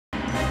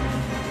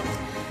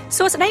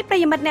សួស្តីប្រិ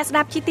យមិត្តអ្នកស្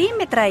ដាប់ជាទី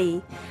មេត្រី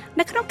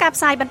នៅក្នុងការ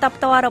ផ្សាយបន្ត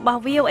ផ្ទាល់របស់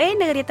VOA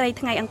នៅរាត្រី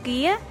ថ្ងៃអង្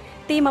គារ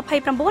ទី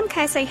29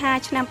ខែសីហា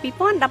ឆ្នាំ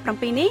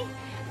2017នេះ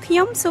ខ្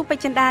ញុំស៊ូពេជ្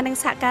រចិន្តានិង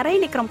សហការី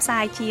នៃក្រុមផ្សា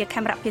យជាខេ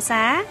មរៈភា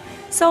សា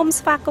សូម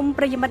ស្វាគមន៍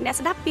ប្រិយមិត្តអ្នក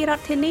ស្ដាប់ពីរ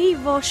ដ្ឋធានី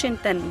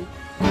Washington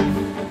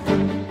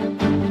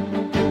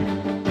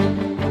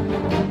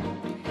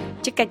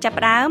ជាកិច្ចចាប់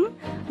ផ្ដើម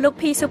លោក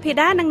ភីសុភី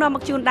ដានឹងនាំម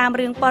កជូនដើម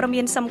រឿងព័ត៌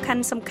មានសំ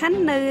ខាន់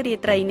នៅរា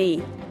ត្រីនេះ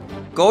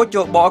គោជ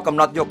បកំ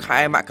ណត់យកខែ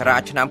មករា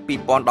ឆ្នាំ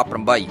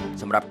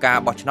2018សម្រាប់ការ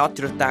បោះឆ្នោត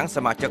ជ្រើសតាំងស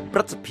មាជិកព្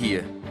រឹទ្ធសភា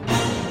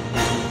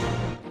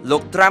លោ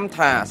កត្រាំ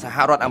ថាសហ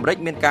រដ្ឋអាមេរិក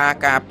មានការ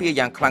ការពារ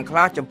យ៉ាងខ្លាំងក្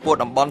លាចំពោះ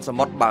តំបន់ស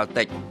មុទ្របាល់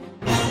ទិក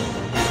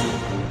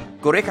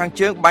កូរ៉េខាង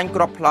ជើងបាញ់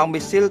គ្រាប់ផ្លោងមី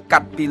ស៊ីលកា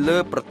ត់ពីលើ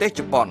ប្រទេស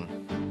ជប៉ុន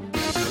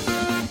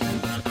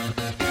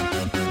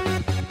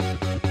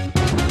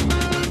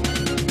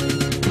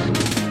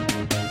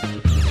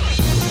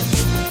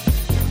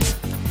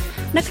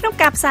នៅក្នុង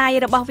ការផ្សាយ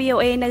របស់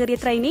VOA នៅរា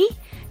ត្រីនេះ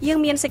យើង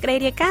មានសេចក្តី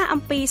រាយការណ៍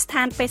អំពីស្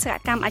ថានបេសក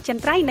កម្មអចិ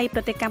ន្ត្រៃយ៍នៃប្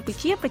រទេសកម្ពុ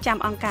ជាប្រចាំ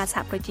អង្គការស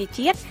ហប្រជា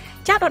ជាតិ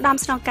ចាត់ឧត្តម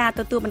ស្នងការ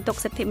ទទួលបន្ទុក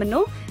សិទ្ធិមនុ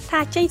ស្សថា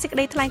ចេញសេចក្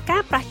តីថ្លែងកា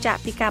រណ៍ប្រឆាំង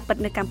ពីការពិត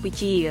នៅកម្ពុ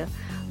ជា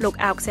លោក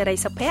អោកសេរី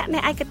សុភ័ក្រនៃ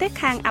ឯកទេស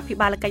ខាងអភិ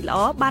បាលកិច្ចល្អ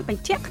បានប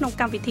ញ្ជាក់ក្នុង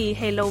កម្មវិធី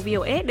Hello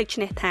VOA ដូច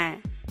នេះថា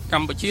ក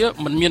ម្ពុជា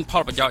មិនមានផ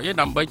លប្រយោជន៍ទេ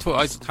ដើម្បីធ្វើ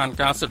ឲ្យស្ថាន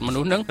ភាពសិទ្ធិមនុ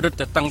ស្សនឹងរឹត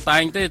តែតឹងតែ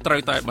ងទេត្រូ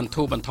វតែបន្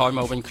ធូរបន្ថយម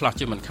កវិញខ្លះ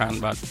ជាមិនខាន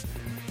បាទ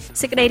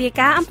សេចក្តីរាយ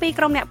ការណ៍អំពី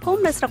ក្រុមអ្នកភូ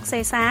មិនៅស្រុកសេ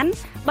សាន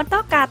បន្ត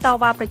ការត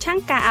វ៉ាប្រឆាំង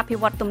ការអភិ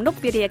វឌ្ឍទំនប់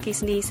វារីអគ្គិ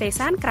សនីសេ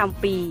សានក្រោម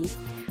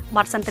2ប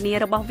ទសន្ទនា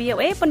របស់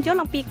VOA ពន្យល់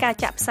អំពីការ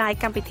ចាក់ផ្សាយ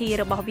កម្មវិធី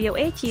របស់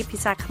VOA ជាភា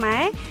សាខ្មែ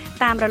រ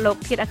តាមរលក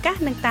ធាតុអាកាស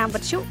និងតាមវិ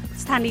ទ្យុ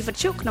ស្ថានីយ៍វិ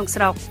ទ្យុក្នុង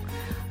ស្រុក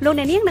លោក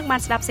អ្នកនាងនឹងបា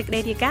នស្ដាប់សេចក្តី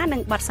រាយការណ៍និ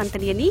ងបទសន្ទ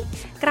នានេះ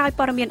ក្រោយ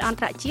ព័ត៌មានអន្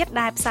តរជាតិ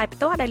ដែលផ្សាយផ្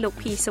ទាល់ដោយលោក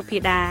ភីសុភា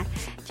ដា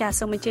ចាស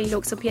សូមអញ្ជើញលោ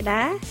កសុភា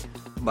ដា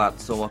បាទ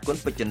សូមអរគុណ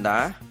ពេជ្រចិន្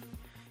តា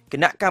គ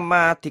ណៈកម្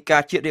មាធិកា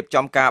រជាតិរៀប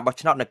ចំការបោះ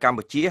ឆ្នោតនៅកម្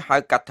ពុជាហៅ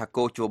កាត់ថា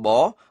គោជប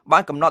បា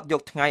នកំណត់យ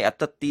កថ្ងៃអា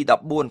ទិត្យទី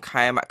14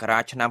ខែមករា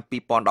ឆ្នាំ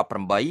2018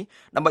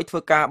ដើម្បីធ្វើ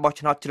ការបោះ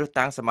ឆ្នោតជ្រើស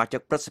តាំងសមាជិក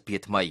ព្រឹទ្ធសភា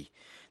ថ្មី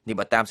នេះ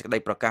បើតាមសេចក្តី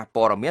ប្រកាស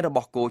ព័ត៌មានរប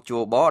ស់គោជ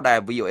បដែល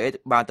VOA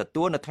បានទ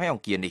ទួលនៅថ្ងៃអ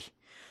ង្គារនេះ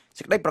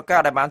សេចក្តីប្រកាស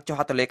ដែលបានចុះ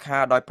ហត្ថលេខា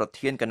ដោយប្រ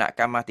ធានគណៈ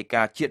កម្មាធិ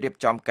ការជាតិរៀប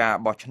ចំការ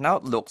បោះឆ្នោត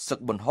លោកសឹក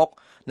ប៊ុនហុក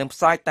និងផ្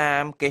សាយតា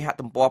មគេហ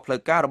ទំព័រផ្លូវ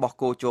ការរបស់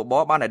គោជប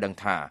បានឲ្យដឹង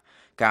ថា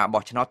ការ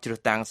បោះឆ្នោតជ្រើ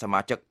សតាំងសមា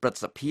ជិកព្រឹទ្ធ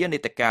សភានី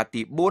តិកាល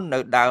ទី4នៅ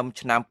ដើម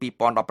ឆ្នាំ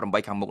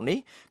2018ខាងមុខនេះ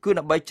គឺ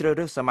ដើម្បីជ្រើស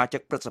រើសសមាជិ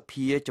កព្រឹទ្ធស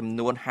ភាចំ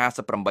នួន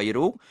58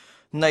រូប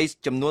នៃ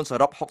ចំនួនស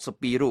រុប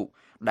62រូប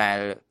ដែល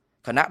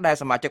គណៈដែល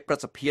សមាជិកព្រឹ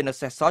ទ្ធសភានៅ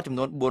សេសសល់ចំ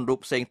នួន4រូប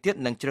ផ្សេងទៀត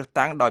នឹងជ្រើស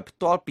តាំងដោយផ្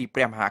ទាល់ពីព្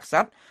រះមហាក្ស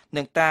ត្រ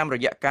និងតាមរ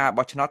យៈការ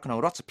បោះឆ្នោតក្នុង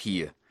រដ្ឋសភា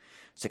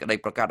សេចក្តី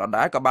ប្រកាសដ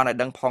ដែលក៏បានឲ្យ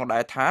ដឹងផងដែ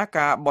រថា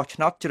ការបោះឆ្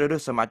នោតជ្រើសរើ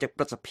សសមាជិក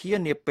ព្រឹទ្ធសភា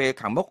នាពេល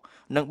ខាងមុខ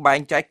នឹងបែង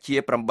ចែកជា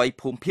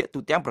8ភូមិភាគទូ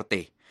ទាំងប្រ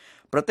ទេស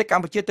ក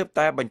ម្ពុជាទើប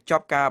តែបញ្ច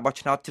ប់ការបោះ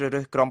ឆ្នោតជ្រើស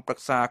រើសក្រុមប្រឹ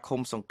ក្សាឃុំ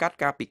សង្កាត់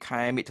កាលពី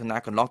ខែមិថុនា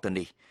កន្លងទៅ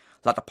នេះ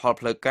លទ្ធផល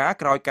ផ្លូវការ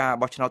ក្រោយការ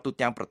បោះឆ្នោតទូ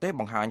ទាំងប្រទេស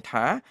បង្ហាញ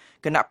ថា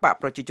គណៈបក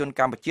ប្រជាជន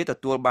កម្ពុជាទ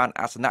ទួលបាន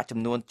អាសនៈចំ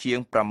នួនជាង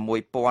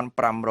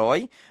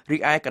6500រី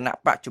ឯគណៈ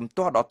បកជំ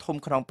ទាស់ដ៏ធំ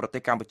ក្នុងប្រទេ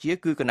សកម្ពុជា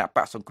គឺគណៈប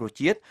កសង្គ្រោះ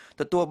ជាតិ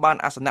ទទួលបាន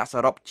អាសនៈស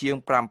រុបជាង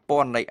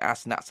5000នៃអា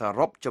សនៈស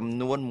រុបចំ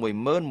នួន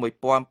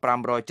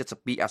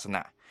11572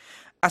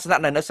អាសនៈ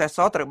នៅសេសស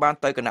ល់ត្រូវបាន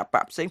ទៅគណៈប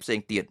កផ្សេង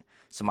ទៀត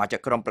សមាជិក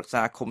ក្រុមប្រឹក្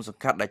សាឃុំស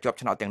ង្កាត់ដែលជាប់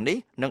ឆ្នោតទាំងនេះ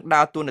នឹង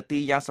ដើរតួនាទី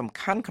យ៉ាងសំ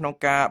ខាន់ក្នុង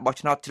ការបោះ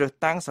ឆ្នោតជ្រើស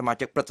តាំងសមា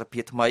ជិកព្រឹទ្ធសភា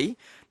ថ្មី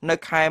នៅ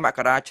ខែមក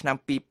រាឆ្នាំ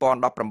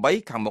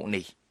2018ខាងមុខ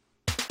នេះ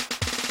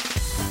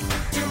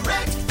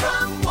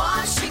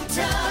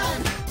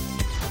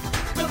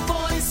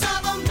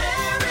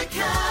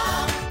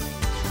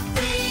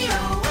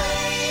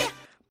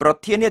ប្រ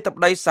ធានាធិប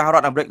តីសហរ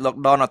ដ្ឋអាមេរិកលោក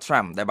Donald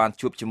Trump ដែលបាន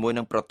ជួបជាមួយ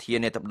នឹងប្រធា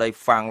នាធិបតី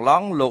ហ្វាំងឡ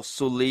ង់លោក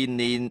Sully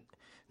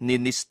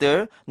Niinistö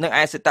នៅ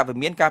ឯសេតវិ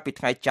មានកាលពី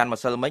ថ្ងៃច័ន្ទ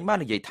ម្សិលមិញបាន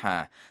និយាយថា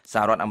ស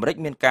ហរដ្ឋអាមេរិក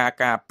មានការ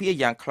ការពារ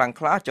យ៉ាងខ្លាំង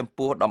ក្លាចំ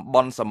ពោះតំប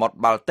ន់សមុទ្រ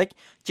បាល់ទិក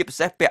ជាពិ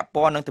សេសពាក់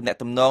ព័ន្ធនឹងទំនាក់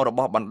ទំនងរប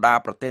ស់បណ្ដា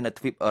ប្រទេសនៅ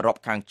ទ្វីបអឺរ៉ុប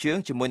ខាងជើង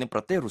ជាមួយនឹងប្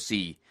រទេសរុស្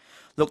ស៊ី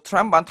លោក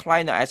Trump បានថ្លែ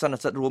ងនៅឯសន្និ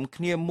សីទរួម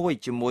គ្នាមួយ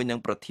ជាមួយនឹង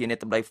ប្រធានា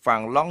ធិបតីហ្វាំ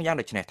ងឡង់យ៉ាង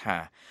ដូចនេះថា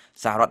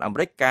សហរដ្ឋអាមេ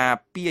រិកការ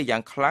ពារយ៉ា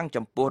ងខ្លាំង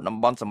ចំពោះតំ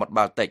បន់សមុទ្រ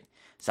បាល់ទិក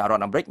សហរដ្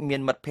ឋអាមេរិកមា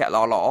នមិត្តភ័ក្តិ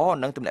ល្អៗ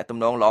និងទំនាក់ទំ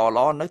នងល្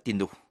អៗនៅទី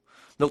នោះ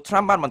លោក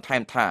Trump បានបន្ថែ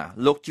មថា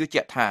លោកជឿ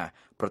ជាក់ថា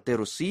ប្រទេស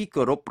រុស្ស៊ី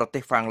គោរពប្រទេ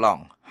សហ្វាំងឡ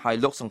ង់ហើយ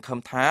លោកសង្ឃឹម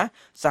ថា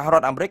សហរ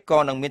ដ្ឋអាមេរិកក៏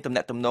នឹងមានទំ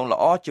នាក់ទំនងល្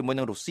អជាមួយ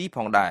នឹងរុស្ស៊ីផ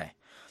ងដែរ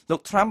លោក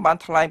Trump បាន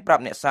ថ្លែងប្រា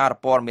ប់អ្នកសារ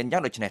ព័ត៌មានយ៉ា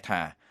ងដូចនេះ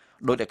ថា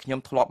ដោយតែខ្ញុំ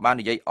ធ្លាប់បាន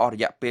និយាយអស់រ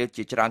យៈពេល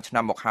ជាច្រើនឆ្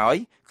នាំមកហើយ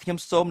ខ្ញុំ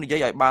សូមនិយា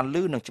យឲ្យបាន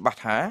លឺនិងច្បាស់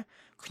ថា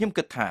ខ្ញុំ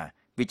គិតថា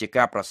វាជា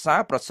ការប្រសើរ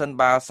ប្រសិន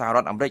បើសហរ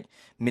ដ្ឋអាមេរិក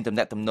មានទំ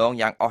នាក់ទំនង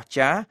យ៉ាងអស្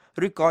ចារ្យ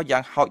ឬក៏យ៉ា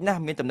ងហោចណាស់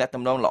មានទំនាក់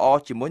ទំនងល្អ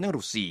ជាមួយនឹង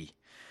រុស្ស៊ី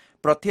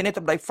ប្រធានា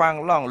ធិបតីហ្វាំង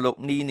ឡង់លោក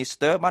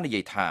Niinistö បាននិ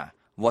យាយថា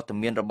វត្ត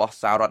មានរបស់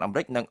សហរដ្ឋអាមេ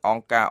រិកនិងអ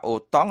ង្គការអូ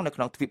តង់នៅក្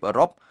នុងទ្វីបអឺ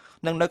រ៉ុប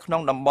និងនៅក្នុ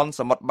ងតំបន់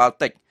សមុទ្របាល់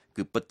ទិក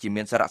គឺពិតជា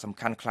មានសារៈសំ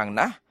ខាន់ខ្លាំង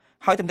ណាស់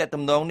ហើយទំនាក់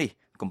ទំនងនេះ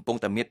កំពុង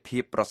តែមានភា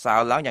ពប្រសើរ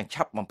ឡើងយ៉ាង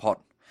ឆាប់បំផុត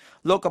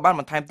លោកក៏បាន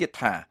បន្ថែមទៀត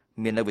ថា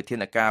មាននៅវិធា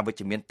នការវិជ្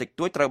ជមានតិច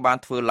តួចត្រូវបាន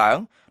ធ្វើឡើង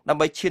ដើម្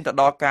បីឈានទៅ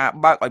ដល់ការ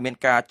បើកឲ្យមាន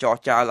ការចរ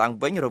ចាឡើង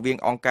វិញរវាង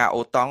អង្គការ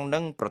អូតង់និ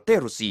ងប្រទេស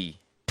រុស្ស៊ី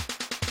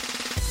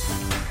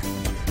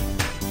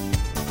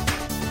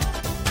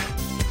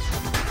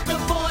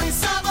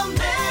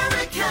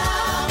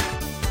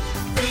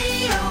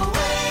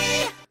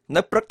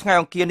នៅព្រឹកថ្ងៃ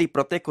អង្គារនេះ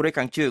ប្រទេសកូរ៉េ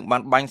ខាងជើងបា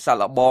នបាញ់សាក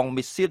ល្បង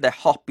មីស៊ីលដែល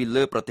ហោះពី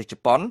លើប្រទេសជ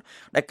ប៉ុន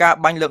ដែលការ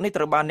បាញ់លើកនេះ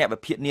ត្រូវបានអ្នកវិ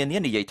ភាគនានា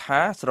និយាយថា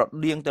ស្រ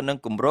ដៀងទៅនឹង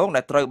គម្រោង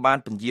ដែលត្រូវបាន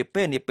ពន្យា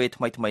ពេលនាពេល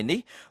ថ្មីៗនេះ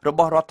រប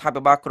ស់រដ្ឋា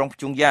ភិបាលក្រុងព្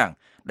យុងយ៉ាង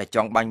ដែលច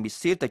ង់បាញ់មី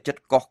ស៊ីលទៅជិត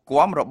កោះ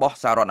គំរបស់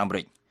សហរដ្ឋអាមេ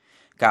រិក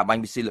ការបា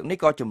ញ់មីស៊ីលលើកនេះ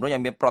ក៏ជំរុញឲ្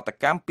យមានប្រតិ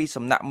កម្មពី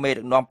សំណាក់មេ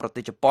ដឹកនាំប្រ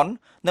ទេសជប៉ុន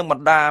និងប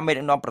ណ្ដាមេ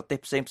ដឹកនាំប្រទេស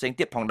ផ្សេងៗ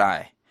ទៀតផងដែរ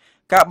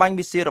ការបាញ់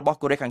មីស៊ីលរបស់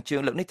កូរ៉េខាងជើ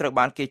ងលើកនេះត្រូវ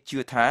បានគេជឿ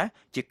ថា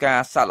ជាការ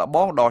សាកល្ប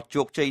ងដ៏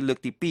ជោគជ័យលើក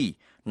ទី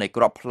2នៃ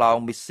គ្រាប់ផ្លោង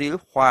មីស៊ីល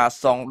ហួា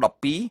សុង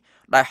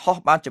12ដែលហោះ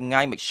បានចម្ងា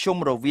យមធ្យម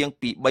រវាង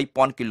ពី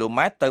 3,000 គីឡូ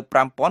ម៉ែត្រទៅ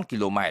 5,000 គី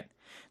ឡូម៉ែត្រ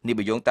នេះ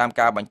បញ្យងតាម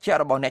ការបញ្ជាក់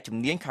របស់អ្នកជំ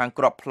នាញខាង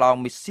គ្រាប់ផ្លោង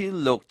មីស៊ីល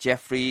លោក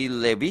Jeffrey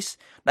Lewis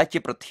ដែលជា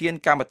ប្រធាន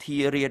គណៈកម្មាធិ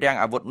ការរារាំង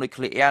អាវុធនុយ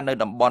ក្លេអ៊ែរនៅ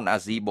តំបន់អា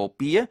ស៊ីបូ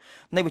ព៌ា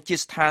នៃវិទ្យា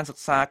ស្ថានសិ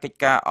ក្សាកិច្ច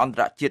ការអន្ត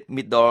រជាតិ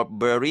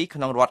Middlebury ក្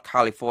នុងរដ្ឋ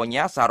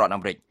California សហរដ្ឋអា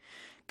មេរិក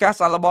ការ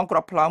សាកល្បងគ្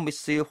រាប់ផ្លោងមី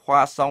ស៊ីល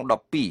ហួាសុង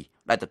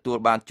12ដែលទទួល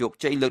បានជោគ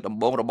ជ័យលើកដំ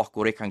បូងរបស់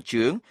កូរ៉េខាង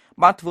ជើង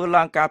បានធ្វើ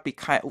ឡើងកាលពី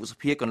ខែឧស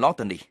ភាកន្លង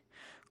ទៅនេះ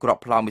គ្រា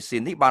ប់ផ្លោងមីស៊ី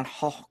លនេះបាន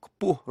ហោះខ្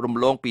ពស់រំ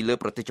លងពីលើ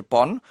ប្រទេសជ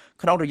ប៉ុន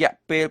ក្នុងរយៈ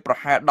ពេលប្រ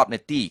ហែល10នា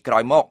ទីក្រោ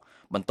យមក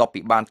បន្ទាប់ពី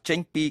បានចេញ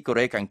ពីកូ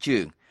រ៉េខាងជើ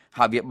ង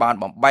ហើយវាបាន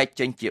បំបែក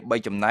ចេញជា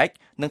3ចំណែក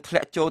និងធ្លា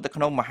ក់ចូលទៅ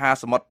ក្នុងមហា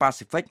សមុទ្រប៉ា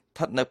ស៊ីហ្វិកស្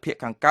ថិតនៅភាគ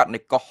ខាងកើតនៃ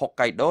កោះហុក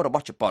កៃដូរប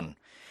ស់ជប៉ុន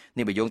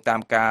នេះបញ្យងតាម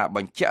ការប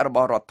ញ្ជាក់រប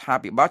ស់រដ្ឋា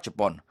ភិបាលជ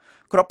ប៉ុន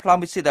គ្រាប់ផ្លោង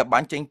មីស៊ីលដែលបា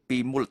ញ់ចេញពី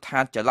មូលដ្ឋា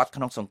នចល័ត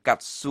ក្នុងសង្កា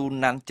ត់ស៊ូ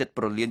ណានចិត្ត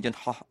ប្រលានយន្ត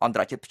ហោះអន្ត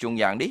រជាតិព្យុង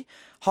យ៉ាងនេះ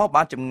ហោះ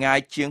បានចម្ងាយ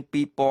ជាង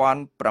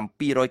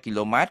 2,700 គី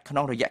ឡូម៉ែត្រក្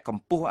នុងរយៈក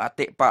ម្ពស់អ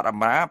តិបរ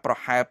មាប្រ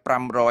ហែល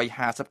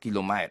550គី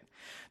ឡូម៉ែត្រ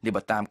នេះ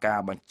បើតាមការ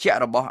បញ្ជាក់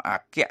របស់អ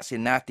គ្គសេ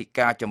នាធិ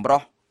ការចម្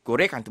រុះកូ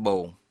រ៉េខាងត្បូ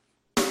ង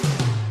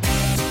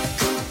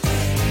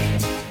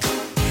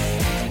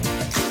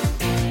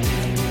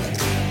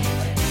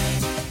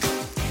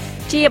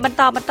ជាបន្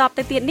ត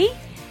ទៅទៀតនេះ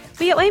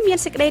VOA មាន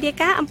សេចក្តីរាយ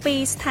ការណ៍អំពី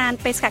ស្ថាន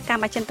បេសកក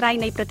ម្មអចិន្ត្រៃយ៍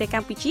នៃប្រទេសក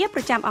ម្ពុជាប្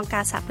រចាំអង្គកា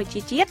រសហប្រ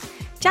ជាជាតិ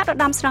ចាត់ឧ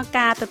ត្តមស្នង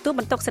ការទទួល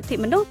បន្ទុកសិទ្ធិ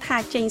មនុស្សថា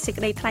ចេញសេច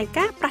ក្តីថ្លែង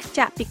ការណ៍ប្រ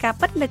ឆាំងពីការ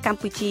ពិតនៅក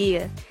ម្ពុជា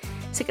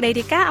សេចក្តី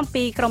រាយការណ៍អំ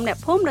ពីក្រុមអ្នក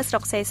ភូមិនៅស្រុ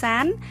កសេសា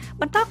ន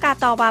បន្តការ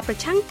តវ៉ាប្រ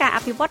ឆាំងការអ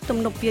ភិវឌ្ឍទំ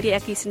នប់វារីអ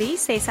គ្គិសនី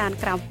សេសាន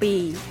ក្រោម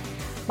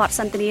2បទ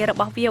សន្ទនារ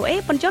បស់ VOA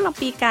បញ្យល់អំ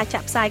ពីការចា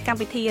ក់ផ្សាយកម្ម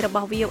វិធីរប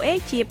ស់ VOA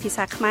ជាភា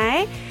សាខ្មែរ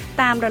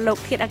តាមរលក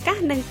ធាតុអាកាស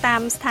និងតា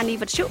មស្ថានីយ៍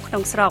វិទ្យុក្នុ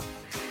ងស្រុក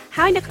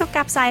ហើយនៅក្នុង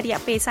ការផ្សាយរយៈ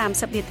ពេល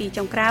30នាទី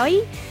ចុងក្រោយ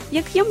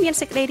យើងខ្ញុំមាន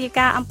សេចក្តីរាយ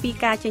ការណ៍អំពី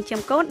ការចិញ្ចឹម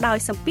កូនដោយ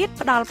សម្ពាធ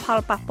ផ្ដល់ផល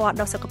ប៉ះពាល់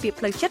ដល់សុខភាព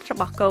ផ្លូវចិត្តរ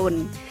បស់កូន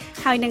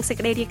ហើយនឹងសេច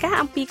ក្តីរាយការណ៍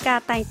អំពីការ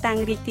តែងតាំង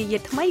រាជទាយា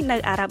ថ្មីនៅ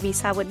អារ៉ាប៊ី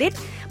សាអូឌីត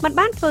มัน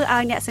បានធ្វើឲ្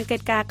យអ្នកសង្កេត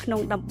ការណ៍ក្នុ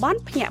ងតំបន់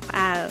ភ្ញាក់ផ្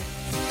អើល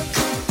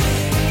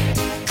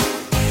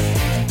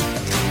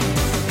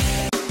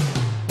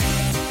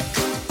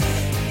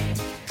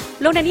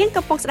លោកអ្នកនាង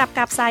កំពុងស្ដាប់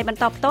ការផ្សាយបន្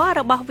តផ្ទាល់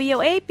របស់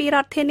VOA ពីរ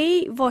ដ្ឋធានី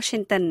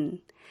Washington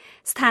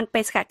ស្ថាន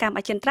បេសកកម្ម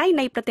អចិន្ត្រៃយ៍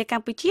នៃប្រទេសក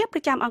ម្ពុជាប្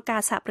រចាំអង្គកា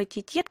រសហប្រ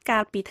ជាជាតិកា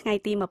លពីថ្ងៃ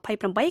ទី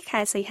28ខែ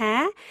សីហា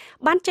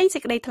បានចេញសេ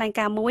ចក្តីថ្លែង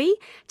ការណ៍មួយ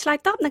ឆ្លើយ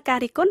តបនឹងការ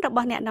រិះគន់រប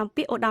ស់អ្នកនាំ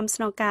ពាក្យឧត្តម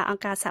ស្នងការអង្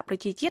គការសហប្រ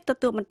ជាជាតិទ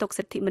ទួលបន្ទុក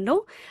សិទ្ធិមនុ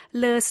ស្ស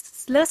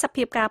លើស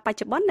ភាពការបច្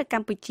ចុប្បន្ននៅក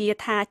ម្ពុជា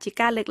ថាជា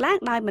ការលើកឡើង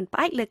ដោយមិនផ្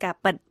អែកលើការ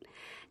ពិត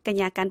កញ្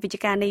ញាកាន់វិទ្យ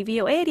ការនៃ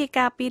VOA រាយ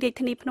ការណ៍ពីរាជ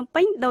ធានីភ្នំ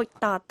ពេញដូច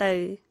តទៅ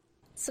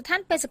ស្ថា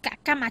នបេសក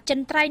កម្មអចិ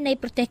ន្ត្រៃយ៍នៃ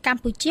ប្រទេសក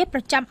ម្ពុជាប្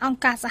រចាំអង្គ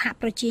ការសហ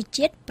ប្រជា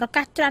ជាតិប្រ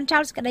កាសត្រាស់ចោ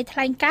លសេចក្តីថ្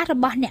លែងការណ៍រ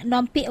បស់អ្នក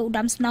នាំពាក្យឧត្ត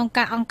មស្នង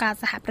ការអង្គការ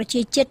សហប្រជា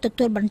ជាតិទ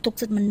ទួលបន្ទុក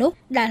សិទ្ធិមនុស្ស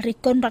ដែលរិះ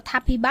គន់រដ្ឋា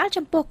ភិបាល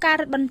ចំពោះការ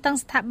រឹតបន្តឹង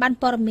ស្ថាប័ន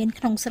ព័ត៌មាន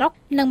ក្នុងស្រុក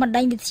និងបណ្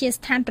ដាញវិទ្យា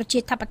ស្ថានប្រជា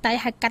ធិបតេយ្យ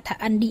ហៅកាត់ថា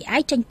NDI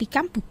ចេញពីក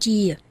ម្ពុជា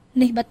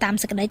នេះបើតាម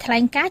សេចក្តីថ្លែ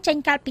ងការណ៍ចេញ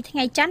កាលពីថ្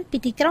ងៃច័ន្ទពី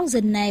ទីក្រុងហ្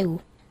សឺណែវ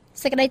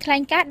សេចក្តីថ្លែ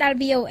ងការណ៍ដែល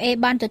VOA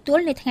បានទទួល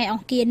នៅថ្ងៃអ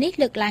ង្គារនេះ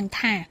លើកឡើង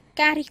ថា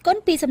ការរិះគ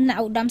ន់ពីសំណាក់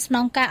ឧត្តមស្ន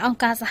ងការអង្គ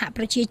ការសហ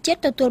ប្រជាជាតិ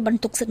ទទួលប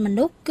ន្ទុកសិទ្ធិម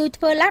នុស្សគឺ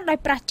ធ្វើឡើងដោយ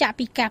ប្រឆាំង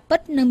ពីការពិត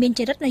និងមាន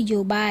ចរិតនយោ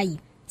បាយ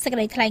សេចក្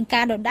តីថ្លែង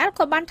ការណ៍ដដែល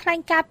ក៏បានថ្លែង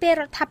ការណ៍ពី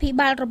រដ្ឋាភិ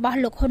បាលរបស់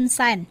លោកហ៊ុន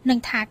សែននិង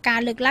ថាការ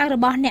លើកឡើងរ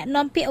បស់អ្នក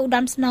នាំពាក្យឧត្ត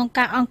មស្នង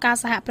ការអង្គការ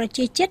សហប្រ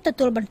ជាជាតិទ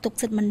ទួលបន្ទុក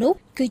សិទ្ធិមនុស្ស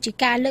គឺជា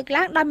ការលើក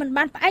ឡើងដោយមិន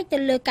បានផ្អែកទៅ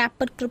លើការ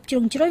ពិតគ្រប់ជ្រុ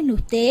ងជ្រោយនោះ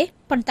ទេ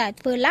ប៉ុន្តែ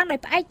ធ្វើឡើងដោយ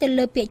ផ្អែកទៅ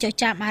លើពាក្យច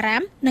ចាមអារ៉ា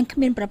មនិងគ្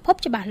មានប្រភព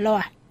ច្បាស់លា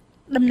ស់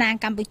តំណាង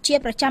កម្ពុជា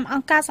ប្រចាំអ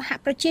ង្គការសហ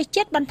ប្រជា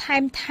ជាតិបន្ថែ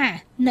មថា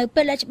នៅ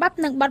ពេលដែលច្បាប់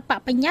និងបទប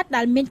បញ្ញត្តិ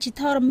ដែលមានជា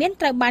ធរមាន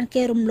ត្រូវបាន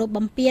គេរំលោភ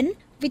បំពាន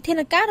វិធា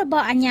នការរប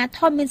ស់អាជ្ញាធ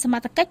រមានសម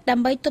ត្ថកិច្ចដើ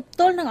ម្បីទប់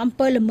ទល់នឹងអំ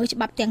ពើល្មើសច្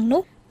បាប់ទាំង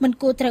នោះមិន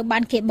គួរត្រូវបា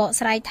នគេបក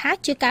ស្រាយថា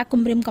ជាការ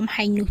គំរាមកំ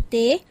ហែងនោះ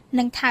ទេ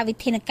និងថាវិ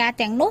ធានការ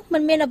ទាំងនោះមិ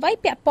នមានអ្វី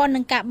ពាក់ព័ន្ធនឹ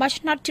ងការបោះ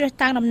ឆ្នោតជ្រើស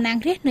តាំងតំណាង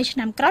រាស្ត្រនៅឆ្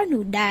នាំក្រោយ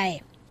នោះដែរ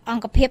អ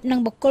ង្គភាពនិង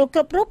បុគ្គលគ្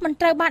រប់រូបមិន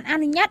ត្រូវបានអ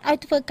នុញ្ញាតឲ្យ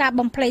ធ្វើការ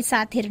បំភ្លៃសា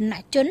ធារណ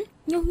ជន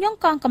ញុះញង់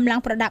កងកម្លាំង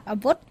ប្រដាប់អា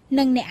វុធ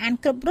និងអ្នកអាន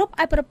គ្រប់រូប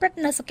ឲ្យប្រព្រឹត្ត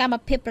នៅសកម្ម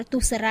ភាពប្រទុ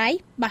សរាយ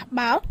បះ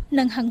បោរ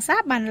និងហិង្សា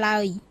បានឡើ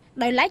យ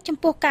ដោយឡែកចំ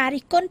ពោះការ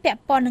រិះគន់ពាក់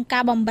ព័ន្ធនឹងកា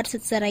របំបិទសិ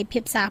ទ្ធិសេរីភា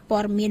ពសារព័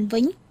ត៌មាន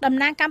វិញតំ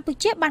ណាងកម្ពុ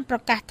ជាបានប្រ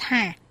កាស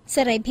ថា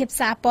សេរីភាព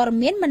សារព័ត៌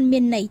មានមិនមា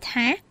នន័យ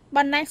ថាប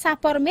ណ្ដាញសារ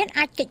ព័ត៌មាន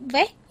អាចគេច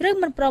វេះឬ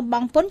មិនព្រមប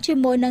ង់ពន្ធជា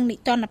មួយនឹងនី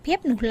តិរដ្ឋភាព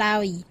នោះឡើ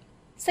យ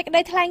សេចក្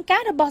តីថ្លែងកា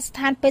រណ៍របស់ស្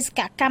ថានបេសក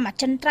កម្មអ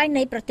ចិន្ត្រៃយ៍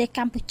នៃប្រទេសក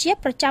ម្ពុជា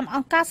ប្រចាំអ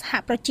ង្គការសហ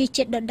ប្រជា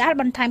ជាតិដដែល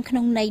បន្ថែមក្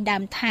នុងន័យដើ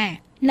មថា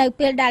នៅ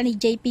ពេលដែលនិ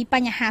យាយពីប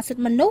ញ្ហាសិទ្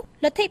ធិមនុស្ស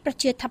លទ្ធិប្រ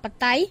ជាធិប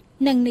តេយ្យ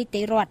និងនី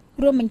តិរដ្ឋ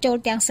រួមបញ្ចូល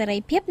ទាំងសេរី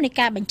ភាពនៃ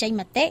ការបញ្ចេញ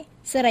មតិ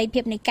សេរីភា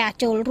ពនៃការ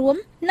ចូលរួម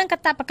និងកា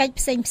តព្វកិច្ច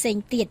ផ្សេង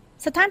ៗទៀត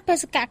ស្ថានបេ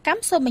សកកម្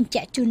មសូមបញ្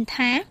ជាក់ជូន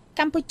ថា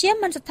កម្ពុជា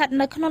មិនស្ថិត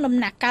នៅក្នុងដំ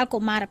ណាក់កាលកុ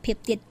មារភាព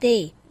ទៀតទេ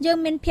យើង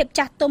មានភាព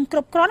ចាស់ទុំគ្រ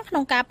ប់គ្រាន់ក្នុ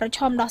ងការប្រឈ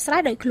មដោះស្រា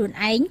យដោយខ្លួន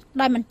ឯង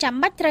ដោយមិនចាំ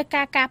បាច់ត្រូវ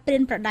ការការព្រា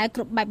នប្រដៅគ្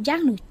រប់បែបយ៉ា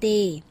ងនោះទេ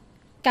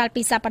កាល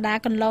ពីសប្តា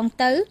ហ៍កន្លង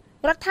ទៅ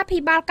រដ្ឋាភិ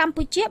បាលកម្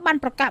ពុជាបាន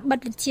ប្រកាសបិទ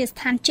វិទ្យាស្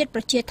ថានជាតិ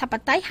ប្រជាធិប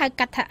តេយ្យហៅ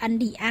កាត់ថា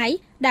NDI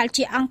ដែល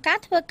ជាអង្គការ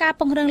ធ្វើការ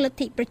ពង្រឹងលទ្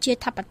ធិប្រជា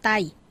ធិបតេ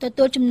យ្យទ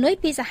ទួលជំនួយ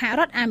ពីសហ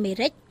រដ្ឋអាមេ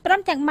រិកព្រម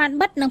ទាំងបាន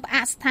បិទនិងផ្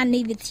អាកស្ថានី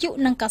យ៍វិទ្យុ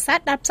និងកាសែត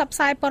ដែលផ្សព្វផ្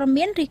សាយព័ត៌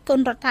មានរិះគ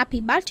ន់រដ្ឋាភិ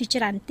បាលជា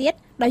ច្រើនទៀត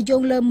ដោយយោ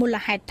ងលើមូល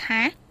ហេតុ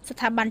ថាស្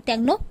ថាប័នទាំ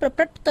ងនោះប្រ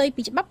ព្រឹត្តផ្ទុយ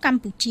ពីច្បាប់ក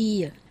ម្ពុជា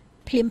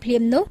ភ្លា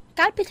មនោះ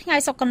កាលពីថ្ងៃ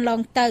សុក្រកន្លង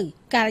ទៅ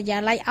ការិយា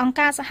ល័យអង្គ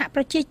ការសហ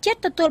ប្រជាជាតិ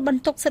ទទួលប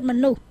ន្ទុកសិទ្ធិម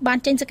នុស្សបាន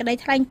ចេញសេចក្តី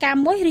ថ្លែងការ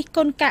ណ៍មួយរិះគ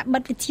ន់ការបិ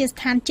ទវិទ្យាស្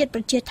ថានជាតិប្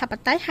រជាធិប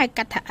តេយ្យហៅ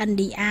កាត់ថា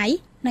NDI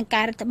និង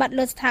ការរដ្ឋបတ်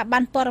លើស្ថាប័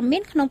នព័ត៌មា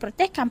នក្នុងប្រ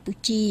ទេសកម្ពុ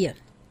ជា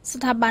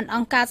ស្ថាប័នអ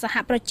ង្គការសហ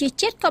ប្រជា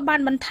ជាតិក៏បាន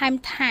បន្ថែម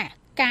ថា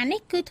ការ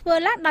នេះគឺធ្វើ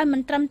ឡើងដោយមិ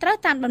នត្រឹមត្រូវ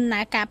តាមដំណើ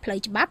រការផ្លូវ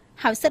ច្បាប់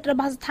ហើយសិទ្ធិរ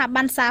បស់ស្ថា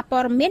ប័នសារព័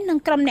ត៌មាននិង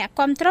ក្រុមអ្នក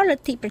គាំទ្រល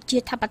ទ្ធិប្រជា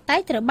ធិបតេ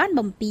យ្យត្រូវបាន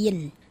បំពាន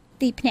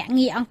ទីភ្នាក់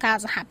ងារអង្គការ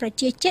សហប្រ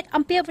ជាជាតិ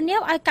អំពាវនាវ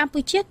ឲ្យកម្ពុ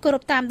ជាគោរ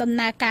ពតាមដំ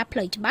ណើរការផ្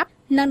លូវច្បាប់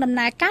និងដំ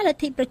ណើរការល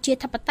ទ្ធិប្រជា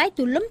ធិបតេយ្យ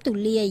ទូលំទូ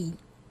លាយ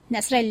អ្ន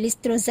កស្រី Liz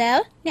Trozel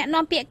អ្នក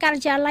នាំពាក្យកា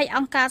រិយាល័យអ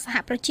ង្គការសហ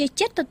ប្រជា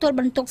ជាតិទទួល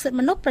បន្ទុកសិទ្ធិ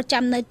មនុស្សប្រ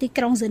ចាំនៅទី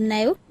ក្រុងហ្សឺ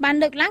ណែវបាន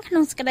លើកឡើងក្នុ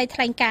ងសេចក្តីថ្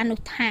លែងការណ៍នោះ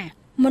ថា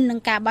មុននឹង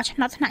ការបោះឆ្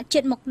នោតថ្នាក់ជា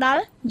តិមកដ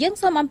ល់យើង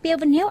សូមអំពា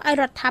វនាវឲ្យ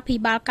រដ្ឋាភិ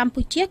បាលកម្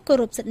ពុជាគោ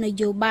រពសិទ្ធិន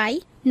យោបាយ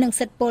និង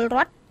សិទ្ធិពលរ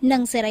ដ្ឋនិ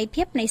ងសេរី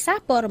ភាពនៃសារ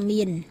ព័ត៌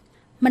មាន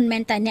មិនមែ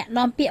នតែអ្នក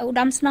នាំពាក្យឧ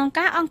ត្តមស្នង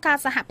ការអង្គការ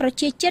សហប្រ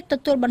ជាជាតិទ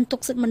ទួលបន្ទុក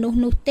សិទ្ធិមនុស្ស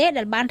នោះទេ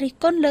ដែលបានរិះ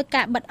គន់លើ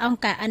ការបិទអង្គ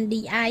ការ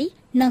NDI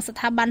និងស្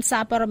ថាប័នសា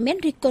រព័ត៌មាន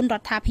រិះគន់រ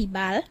ដ្ឋាភិ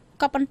បាល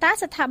ក៏ប៉ុន្តែ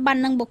ស្ថាប័ន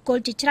និងបុគ្គល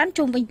ជាច្រើន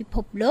ជុំវិញពិភ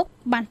ពលោក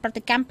បានប្រ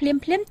តិកម្មភ្លាម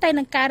ៗទៅ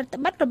នឹងការរដ្ឋ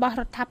បတ်របស់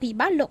រដ្ឋាភិ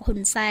បាលលោកហ៊ុ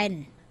នសែន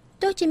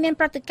ទោះជាមាន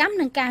ប្រតិកម្ម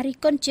នឹងការរិះ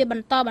គន់ជាប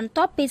ន្ត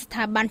ពីស្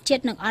ថាប័នជា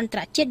តិនិងអន្តរ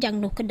ជាតិយ៉ាង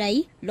នោះក្តី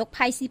លោក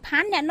ផៃស៊ីផា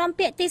នអ្នកនាំ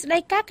ពាក្យទីស្តី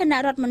ការគណៈ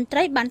រដ្ឋមន្ត្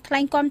រីបានថ្លែ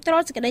ងគាំទ្រ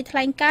សេចក្តីថ្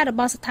លែងការណ៍រ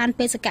បស់ស្ថាន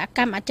បេសកក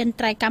ម្មអចិន្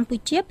ត្រៃយ៍កម្ពុ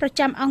ជាប្រ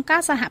ចាំអង្គកា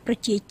រសហប្រ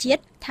ជាជា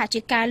តិថា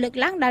ជាការលើក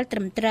ឡើងដែលត្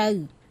រឹមត្រូវ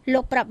លោ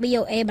កប្រាប់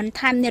VOA បន្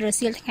ថែមនៅរ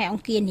សៀលថ្ងៃអ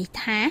ង្គារនេះ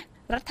ថា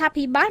រដ្ឋា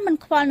ភិបាលមិន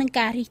ខ្វល់នឹង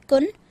ការរិះគ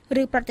ន់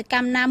ឬប្រតិក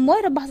ម្មណាមួយ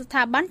របស់ស្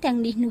ថាប័នទាំង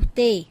នេះនោះ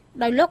ទេ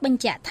ដោយលោកប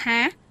ញ្ជាក់ថា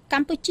ក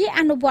ម្ពុជា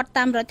អនុវត្ត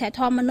តាមរដ្ឋធ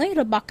ម្មនុញ្ញ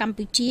របស់កម្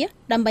ពុជា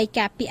ដើម្បី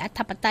ការពារអ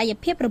ធិបតេយ្យ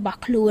ភាពរបស់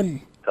ខ្លួន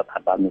រដ្ឋា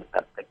ភិបាលមាន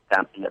កាតព្វកិច្ចកា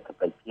រពារអធិប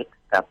តេយ្យភាព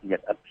ការពារ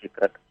អភិ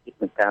ក្រិតភាព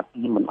និងការ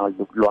ពារមិនឲ្យ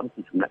លុបលាន់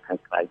ពីសំណាក់ខាង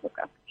ក្រៅរបស់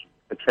កម្ពុជា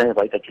ដូច្នេះអ្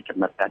វីដែលជាចំ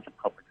ណុចការចំ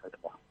ហប្រយោជន៍រ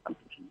បស់កម្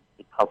ពុជា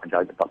ពីផលប្រយោ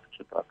ជន៍របស់ប្រ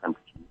ជាពលរដ្ឋកម្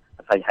ពុជា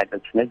ហើយហេតុដូ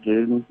ច្នេះយើ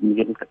ង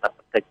មានកាត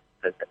ព្វកិច្ច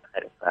ត្រូវតែ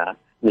រក្សា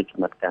នៃចំ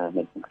ណុចការ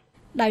នេះ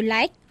ដោយ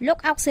ឡែកលោក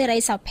អុកសេរី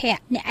សោភ័ក្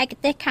រអ្នកឯក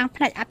ទេសខាង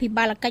ផ្នែកអភិ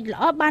បាលកិច្ចល្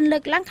អបានលើ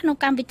កឡើងក្នុង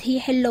កម្មវិធី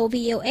Hello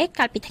VOA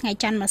កាលពីថ្ងៃ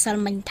ច័ន្ទម្សិល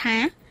មិញថា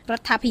រ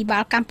ដ្ឋាភិបា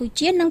លកម្ពុ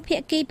ជានិងភា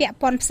គីពាក់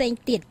ព័ន្ធផ្សេង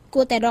ទៀត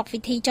គួរតែរកវិ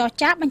ធីចរ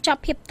ចាបញ្ចប់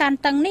ភាពតាន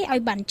តឹងនេះឲ្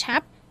យបានឆា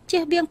ប់ជៀ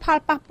សវាងផល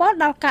ប៉ះពាល់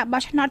ដល់ការ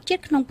បោះឆ្នោតជា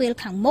តិក្នុងពេល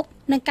ខាងមុខ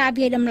និងការ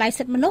វាយតម្លៃ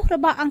សិទ្ធិមនុស្សរ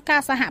បស់អង្គកា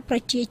រសហប្រ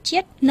ជាជា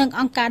តិនិង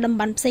អង្គការតំ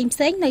បន់ផ្សេង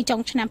ៗនៅចុ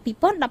ងឆ្នាំ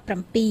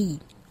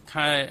2017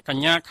ខែក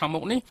ញ្ញាខាងមុ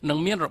ខនេះនឹង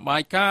មានរបា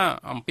យការណ៍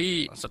អំពី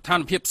ស្ថាន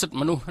ភាពសិទ្ធិ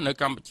មនុស្សនៅ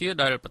កម្ពុជា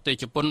ដែលប្រទេស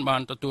ជប៉ុនបា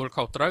នទទួល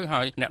ខុសត្រូវ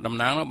ហើយអ្នកតំ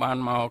ណាងបាន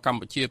មកកម្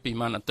ពុជាពី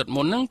មួយអាទិត្យ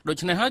មុនហ្នឹងដូ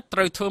ច្នេះហើយត្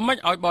រូវធ្វើម៉េច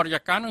ឲ្យបរិ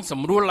យាកាសនឹងស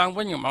ម្រួលឡើង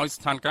វិញកុំឲ្យ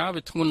ស្ថានភាព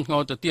វាធ្ងន់ធ្ង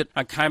រទៅទៀត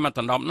ហើយខែមក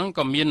ដណ្ដប់ហ្នឹង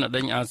ក៏មាន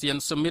ដេញអាស៊ាន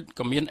សមិទ្ធ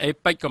ក៏មានអេ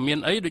ប៉ិកក៏មាន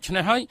អីដូច្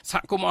នេះហើយសហ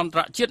គមន៍អន្ត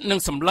រជាតិនឹង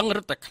សម្លឹង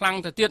រឹតតែខ្លាំង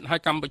ទៅទៀតហើយ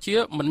កម្ពុជា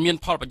មិនមាន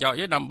ផលប្រយោជន៍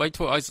ទេដើម្បី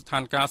ធ្វើឲ្យស្ថា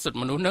នភាពសិទ្ធិ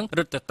មនុស្សហ្នឹង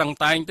រឹតតែតឹង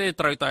តែងទេ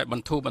ត្រូវតែប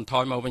ន្ធូរបន្ថ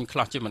យមកវិញខ្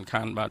លះជាមិន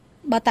ខានបាទ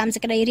បើតាមសេ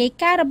ចក្តីរាយ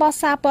ការណ៍របស់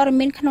សារព័ត៌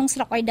មានក្នុងស្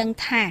រុកឲ្យដឹង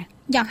ថា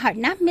យ៉ាងហោច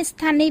ណាស់មានស្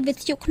ថានីយ៍វិ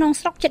ទ្យុក្នុង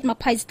ស្រុកជិត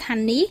20ស្ថា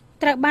នីយ៍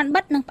ត្រូវបាន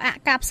បិទនិងផ្អាក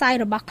ការផ្សាយ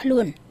របស់ខ្លួ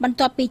នបន្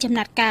ទាប់ពីចំ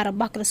ណាត់ការរ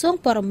បស់ក្រសួង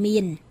ព័ត៌មា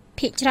ន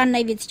ភាគច្រើន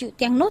នៃវិទ្យុ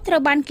ទាំងនោះត្រូ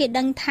វបានគេ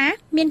ដឹងថា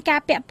មានការ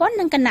ពាក់ព័ន្ធ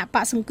នឹងគណៈប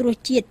កសង្គ្រោះ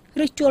ជាតិ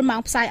ឬជួលម៉ោ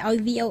ងផ្សាយឲ្យ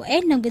VOA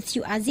និងវិទ្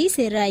យុអាស៊ី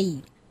សេរី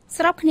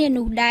ស្របគ្នា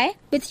នោះដែរ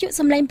វិទ្យុ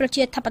សម្លេងប្រ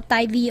ជាធិបតេ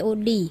យ្យ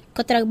VOD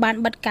ក៏ត្រូវបាន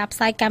បិទការផ្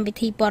សាយកម្មវិ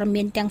ធីព័ត៌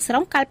មានទាំងស្រុ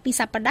ងកាលពី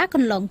សប្តាហ៍ក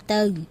ន្លង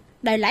ទៅ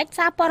ដោយឡែក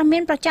សារព័ត៌មា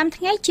នប្រចាំ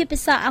ថ្ងៃជាភា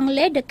សាអង់គ្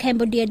លេស The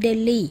Cambodia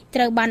Daily ត្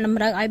រូវបានត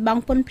ម្រូវឲ្យប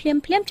ង់ពន្ធភ្លាម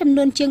ៗចំ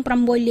នួនជាង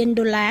$6 លាន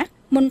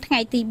មុនថ្ងៃ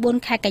ទី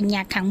4ខែកញ្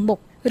ញាខាងមុខ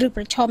ឬ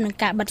ប្រឈមនឹង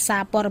ការបិទសា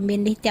រព័ត៌មាន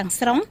នេះទាំង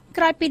ស្រុង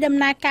ក្រោយពីដំ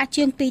ណើរការ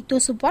ជាង2ទ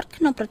សវត្សរ៍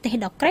ក្នុងប្រទេស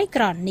ដ៏ក្រី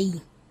ក្រនេះ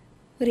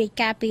រាយ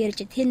ការណ៍ពីរា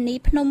ជធានី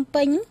ភ្នំ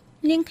ពេញ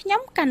នាងខ្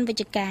ញុំកាន់វិ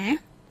ជ្ជការ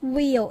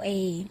VOA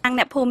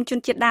អ្នកភូមិជន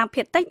ជាតិដើម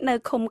ភាគតិចនៅ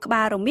ឃុំក្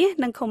បាលរមាស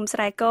និងឃុំស្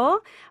រែក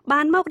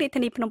បានមករាជ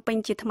ធានីភ្នំពេញ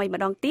ជាថ្មី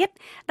ម្ដងទៀត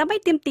ដើម្បី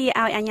ទាមទារ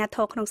ឲ្យអាជ្ញាធ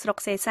រក្នុងស្រុក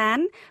សេសាន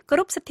គោ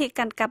រពសិទ្ធិ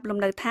កាន់កាប់លំ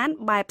នៅឋាន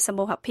បែបស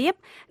មូហភាព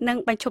និង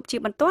បញ្ឈប់ជា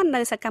បន្ទាន់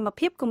នៅសកម្ម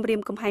ភាពគំរាម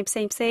កំហែងផ្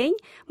សេងៗ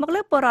មក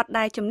លើពលរដ្ឋ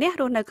ដែលជំនះ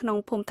រស់នៅក្នុង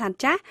ភូមិឋាន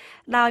ចាស់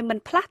ដោយមិន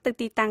ផ្លាស់ទៅ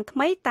ទីតាំងថ្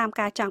មីតាម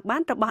ការចង់បា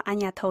នរបស់អា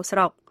ជ្ញាធរស្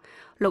រុក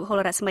លោកហុល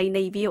រស្មី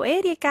នៃ VOA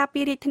រាយការណ៍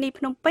ពីរាជធានី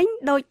ភ្នំពេញ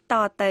ដូចត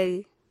ទៅ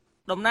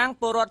តំណាង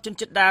ពលរដ្ឋជន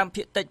ជាតិដើម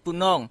ភាគតិចពូ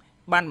នង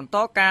បានបន្ត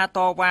ការត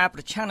វ៉ាប្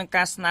រឆាំងនឹង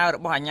ការស្នើរ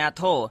បស់អាជ្ញា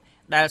ធរ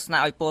ដែលស្នើ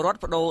ឲ្យពលរដ្ឋ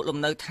បដូរលំ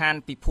នៅឋាន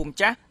ពីភូមិ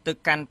ចាស់ទៅ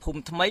កាន់ភូ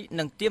មិថ្មី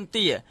និងទាម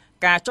ទារ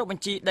ការចុះប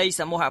ញ្ជីដី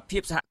សមូហភា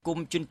ពសហគម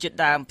ន៍ជនជាតិ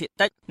ដើមភាគ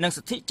តិចនិង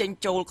សិទ្ធិចេញ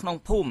ចូលក្នុង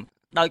ភូមិ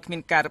ដោយគ្មា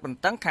នការរឹតបន្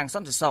តឹងខាងស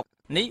ន្តិសុខ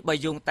នេះបើ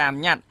យោងតាម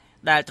ញត្តិ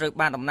ដែលត្រូវ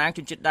បានតំណាងជ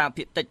នជាតិដើម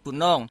ភាគតិចពូ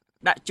នង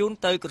ដាក់ជូន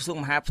ទៅក្រសួង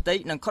មហាផ្ទៃ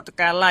និងខុទ្ទ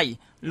កាល័យ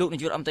លោកនា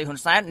យករដ្ឋមន្ត្រីហ៊ុន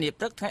សែននា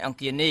ព្រឹកថ្ងៃអង្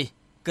គារនេះ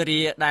គ្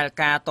រាដែល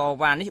ការត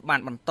វ៉ានេះបា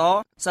នបន្ត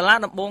សាលា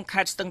ដំបង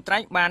ខេត្តស្ទឹងត្រែ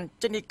ងបាន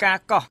ចេញនីការ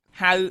កោះ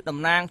ហៅតំ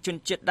ណាងជន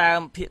ជាតិដើម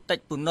ភាគតិច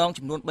ពូនង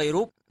ចំនួន3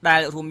រូបដែ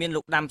លរួមមាន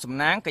លោកដាំសំ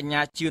ណាងកញ្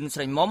ញាជឿនស្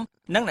រីមុំ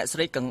និងអ្នកស្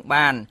រីកឹង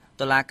បាន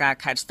តុលាការ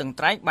ខេត្តស្ទឹង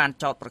ត្រែងបាន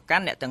ចោទប្រកា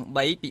ន់អ្នកទាំង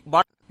3ពីប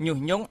ទញុះ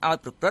ញង់ឲ្យ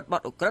ប្រព្រឹត្តប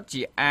ទឧក្រិដ្ឋ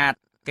ជាអាត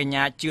កញ្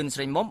ញាជឿនស្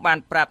រីមុំបាន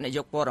ប្រាប់នាយ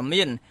កព័ត៌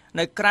មាន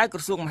នៅក្រៅក្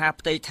រសួងមហា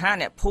ផ្ទៃថា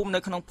អ្នកភូមិនៅ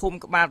ក្នុងភូមិ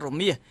ក្បាលរ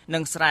មាសនិ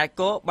ងស្រែ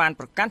គោបាន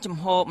ប្រកាន់ជំ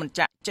ហរមិន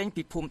ចាក់ចេញ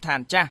ពីភូមិឋាន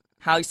ចាស់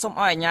ហើយសូម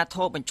ឲ្យអាជ្ញាធ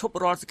របញ្ឈប់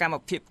រាល់សកម្ម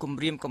ភាពគំ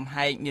រាមកំ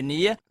ហែងនា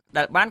នា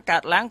ដែលបានកើ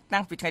តឡើង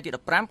តាំងពីថ្ងៃទី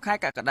15ខែ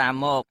កក្កដា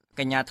មក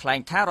កញ្ញាថ្លែង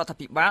ថារដ្ឋា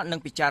ភិបាលនឹង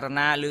ពិចារ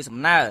ណាលើសំ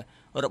ណើ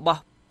របស់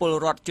ពល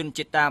រដ្ឋជន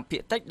ជាតិដើមភា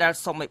គតិចដែល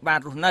សូមឲ្យបាន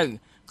រស់នៅ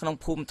ក្នុង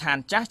ភូមិឋាន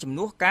ចាស់ជំ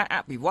នួសការអ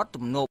ភិវឌ្ឍ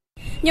ទំនប់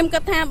ខ្ញុំគិ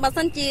តថាបើ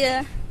សិនជា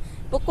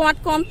ពួកគាត់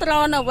គ្រប់គ្រ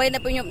ងនៅអ្វីដែ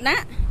លខ្ញុំដា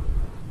ក់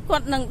គា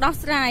ត់នឹងដោះ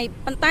ស្រាយ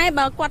ប៉ុន្តែ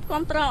បើគាត់គ្រ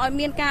ប់គ្រងឲ្យ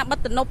មានការបិទ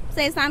ទំនប់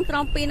សេសានក្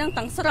រំ2នឹង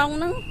ទាំងស្រុង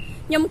នឹង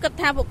ខ្ញុំគិត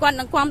ថាពួកគាត់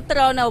នឹងគ្រប់គ្រ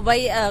ងនៅអ្វី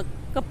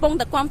កំពុង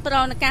តែគ្រប់គ្រ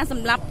ងនឹងការស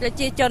ម្លាប់ប្រ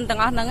ជាជនទាំ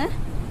ងអស់ហ្នឹងណា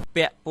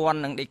ពាក់ព័ន្ធ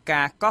នឹងដី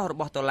កាកោះរ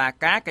បស់តុលា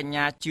ការកញ្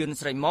ញាជឿន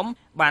ស្រីមុំ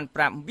បានប្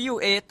រាប់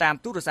VOA តាម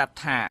ទូរស័ព្ទ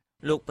ថា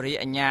លោកព្រះរាជ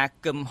អាជ្ញា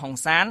គឹមហុង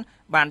សាន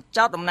បាន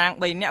ចោទតំណាង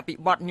3នាក់ពី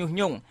បទញុះ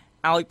ញង់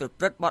ឲ្យប្រ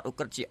ព្រឹត្តបទឧ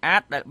ក្រិដ្ឋជាអា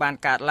តដែលបាន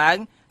កើតឡើង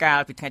កាល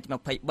ពីថ្ងៃទី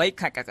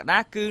23ខែកក្កដា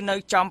គឺនៅ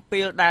ចំ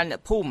ពេលដែលអ្ន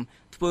កភូមិ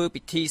ធ្វើ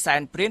ពិធីសែ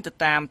នព្រេនទៅ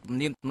តាមទំ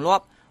នៀមទម្លា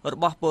ប់រ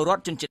បស់ពលរដ្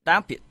ឋជនជាតិដើ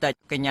មភាគតិច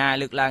កញ្ញា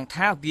លើកឡើង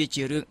ថាវា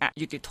ជារឿងអ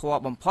យុត្តិធ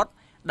ម៌បំផុត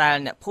ដែល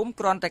អ្នកភូមិ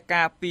គ្រាន់តែ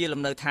ការពារ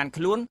លំនៅឋាន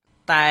ខ្លួន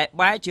តែ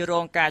បែរជារ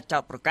ងការចោ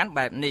ទប្រកាន់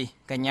បែបនេះ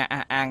កញ្ញា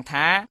អះអាង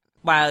ថា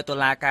បើតុ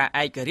លាការ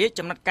ឯករាជ្យ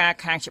ចំណាត់ការ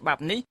ខាងច្បា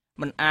ប់នេះ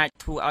មិនអាច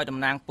ធ្វើឲ្យតំ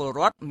ណាងពលរ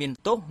ដ្ឋមាន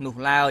ទោសនោះ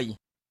ឡើយ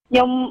ខ្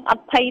ញុំអ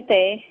ត់ភ័យ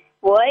ទេ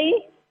ព្រោះ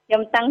ខ្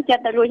ញុំតាំងចិត្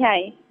តទៅរួចហើ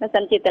យបើ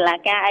សិនជាតុលា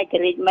ការឯក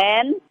រាជ្យមែ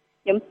ន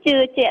ខ្ញុំជឿ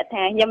ជាក់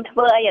ថាខ្ញុំធ្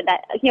វើអី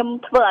ខ្ញុំ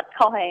ធ្វើអត់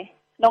ខុសទេ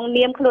ក្នុង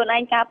នាមខ្លួនឯ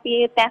ងការពារ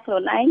តែខ្លួ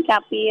នឯងកា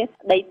រពារ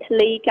ដីធ្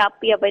លីការ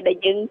ពារអ្វីដែល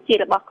យើងជា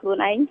របស់ខ្លួ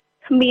នឯង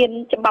គ្មាន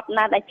ច្បាប់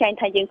ណាដែលចែង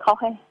ថាយើងខុស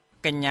ទេ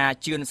កញ្ញា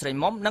ជឿនស្រី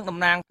មុំនិងតំ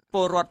ណាងព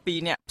លរដ្ឋ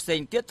2នាក់ផ្សេង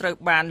ទៀតត្រូវ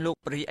បានលោក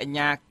ព្រះរាជអាជ្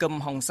ញាគឹម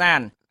ហុងសា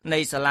ននៃ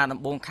សាលាដំ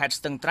បងខេត្ត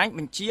ស្ទឹងត្រែងប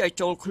ញ្ជាឲ្យ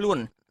ចូលខ្លួន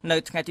នៅ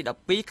ថ្ងៃទី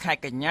12ខែ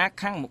កញ្ញា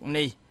ខាងមុខ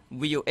នេះ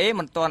VOA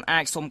មិនទាន់អា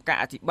ចសុំការ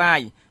អធិប្បាយ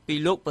ពី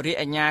លោកព្រះរាជ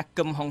អាជ្ញា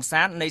គឹមហុង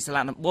សាននៃសា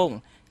លាដំបង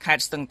ខេត្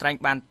តស្ទឹងត្រែង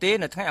បានទេ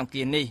នៅថ្ងៃអង្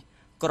គារនេះ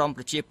ក្រុម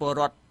ប្រជាពល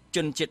រដ្ឋជ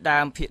នជាតិដើ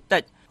មភាគតិ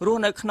ចរ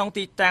ស់នៅក្នុង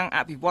ទីតាំងអ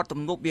ភិវឌ្ឍ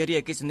ទំនប់វារី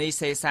អគ្គិសនី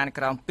សេសាន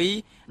ក្រោម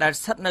2ដែល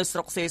ស្ថិតនៅស្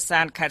រុកសេ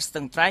សានខេត្តស្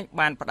ទឹងត្រែង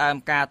បានផ្ដើម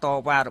ការត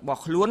វ៉ារប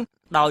ស់ខ្លួន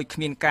ដោយគ្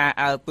មានការ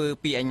អើពើ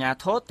ពីអាជ្ញា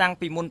ធរតាំង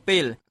ពីមុនពេ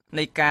ល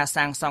នៃការ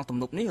សាងសង់ទំ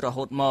នប់នេះរ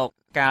ហូតមក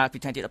កាលពី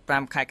ថ្ងៃទី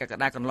15ខែកក្ក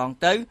ដាកន្លង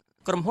ទៅ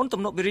ក្រុមហ៊ុន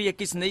ទំនប់វារីអគ្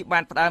គិសនីបា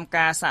នផ្ដើម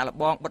ការសាកល្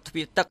បងបិទទ្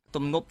វារទឹក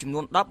ទំនប់ចំនួ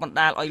ន10បណ្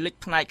ដាលឲ្យលិច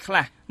ផ្នែកខ្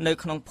លះនៅ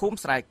ក្នុងភូមិ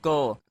ស្រែគ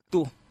រ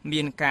ទោះ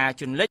មានការ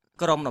ជន់លិច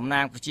ក្រុមតំ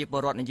ណាងប្រជាពល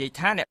រដ្ឋនិយាយ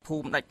ថាអ្នកភូ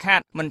មិដាច់ខា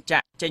តមិនចា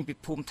ក់ចេញពី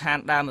ភូមិឋាន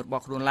ដើមរប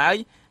ស់ខ្លួនឡើយ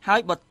ហើយ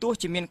បើទោះ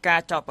ជាមានការ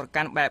ចោទប្រ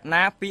កាន់បែប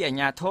ណាពីអាជ្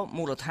ញាធរ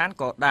មូលដ្ឋាន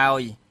ក៏ដោ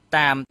យ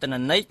តាមទិន្ន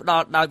ន័យផ្ដ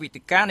ល់ដោយវិ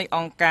ទ្យការនៃអ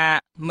ង្គការ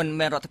មិន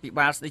មែនរដ្ឋាភិ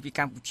បាលស្ដីពីក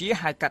ម្ពុជា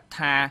ហៅកាត់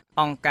ថា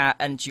អង្គការ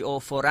NGO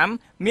Forum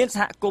មានស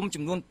ហគមន៍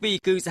ចំនួន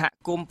2គឺសហ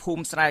គមន៍ភូ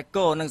មិស្រែគ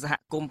រនិងសហ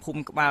គមន៍ភូ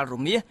មិក្បាលរ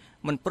មាស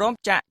មិនព្រម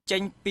ចាក់ចេ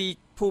ញពី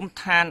ភូមិ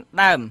ឋាន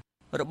ដើម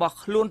របស់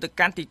ខ្លួនទៅ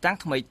កាន់ទីតាំង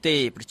ថ្មីទេ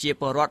ប្រជា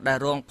ពលរដ្ឋដែល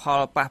រងផ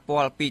លប៉ះពា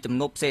ល់ពីទំ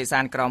នប់សេសា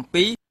នក្រោម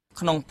2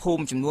ក្នុងភូ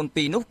មិចំនួន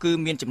2នោះគឺ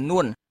មានចំនួ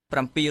ន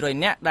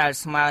700នាក់ដែល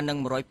ស្មើនឹង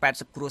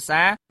180គ្រួ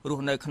សាររ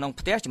ស់នៅក្នុង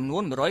ផ្ទះចំនួ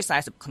ន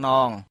140ខ្ន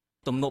ង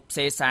ទំនប់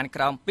សេសាន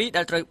ក្រោម2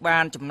ដែលត្រូវបា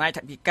នចំណាយថ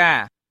វិកា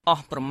អ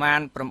ស់ប្រមាណ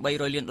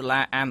$800លាន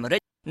អាមេរិ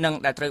កនិង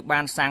ដែលត្រូវបា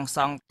នសាងស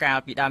ង់កាល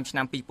ពីដើមឆ្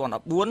នាំ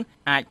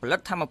2014អាចផលិត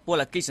ថាមពល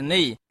អគ្គិស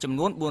នីចំ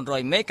នួន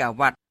400មេហ្គា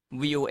វ៉ាត់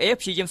VOA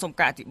ព្យាយាមសុំ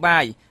ការអធិប្បា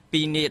យ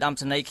ពីនាយឧត្តម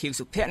សេនីយ៍ខៀវ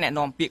សុភ័ក្រអ្នក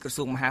នាំពាក្យក្រ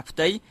សួងមហាផ្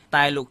ទៃ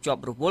តែលោកជា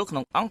ប់រវល់ក្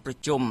នុងអង្គប្រ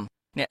ជុំ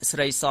អ្នកស្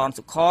រីសន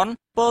សុខន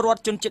ពលរដ្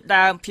ឋជនជាតិ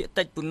ដើមភាគ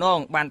តិចពូនង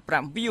បានប្រា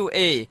ប់ VOA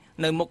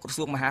នៅមុខក្រ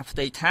សួងមហាផ្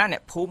ទៃថាអ្ន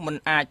កភូមិមិន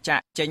អាចចា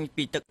ក់ចេញ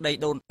ពីទឹកដី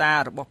ដូនតា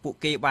របស់ពួក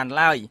គេបាន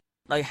ឡើយ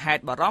ដោយហេ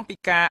តុបារម្ភពី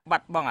ការបា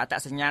ត់បង់អត្ត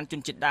សញ្ញាណជន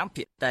ជាតិដើម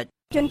ភាគតិច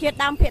ជនជាតិ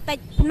ដើមភាគតិច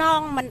ភ្នង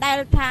មិនដែល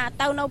ថា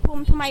ទៅនៅភូ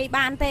មិថ្មី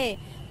បានទេ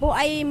ពួក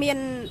អីមាន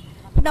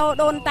បដូរ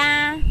ដូនតា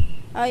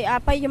ហើយអ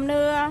បិយជំ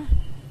នឿ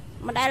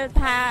មិនដែល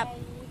ថា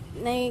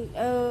នៃ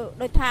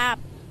ដូចថា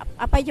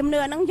អបិយជំនឿ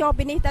ហ្នឹងយក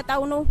ពីនេះទៅ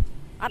នោះ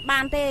អត់បា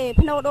នទេ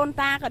ភ្នូដូន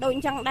តាក៏ដូចអ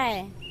ញ្ចឹងដែរ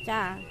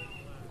ចា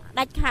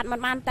ដាច់ខាតមិន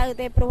បានទៅ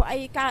ទេព្រោះអី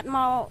កើតម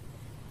ក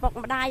ពុក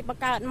ម្ដាយប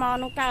កើតមក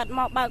នោះកើតម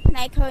កបើកភ្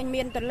នែកឃើញ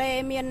មានទន្លេ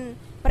មាន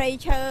ព្រៃ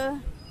ឈើ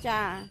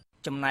ចា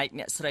ចំណែក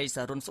អ្នកស្រីស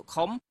រុនសុ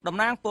ខុមតំ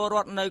ណាងពលរ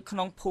ដ្ឋនៅក្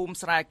នុងភូមិ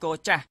ស្រែគោ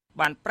ចាស់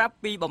បានប្រាប់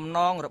ពីបំណ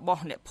ងរប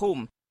ស់អ្នកភូ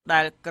មិ ដែ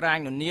លក្រាញ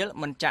ននាល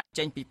មិនចាក់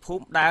ចេញពីភូ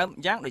មិដើម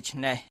យ៉ាងដូច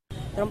នេះ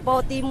សំណពរ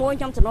ទី1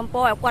ខ្ញុំសំណព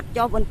រឲ្យគាត់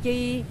ចុះបញ្ជី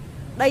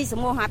ដីស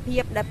មូហភា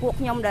ពដែលពួក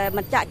ខ្ញុំដែល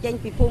មិនចាក់ចេញ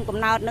ពីភូមិកំ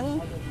ណើតហ្នឹង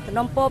សំណ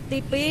ពរទី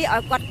2ឲ្យ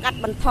គាត់កាត់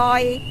បន្ថយ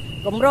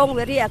គម្រោង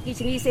វារីអគ្គិ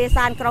សនីសេ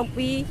សានក្រោម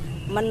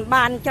2មិន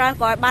បានច្រើន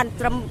ក៏ឲ្យបាន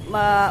ត្រឹម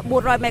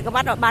400មេហ្គា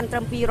វ៉ាត់ឲ្យបានត្រឹ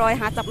ម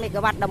250មេហ្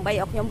គាវ៉ាត់ដើម្បីឲ្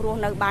យខ្ញុំរស់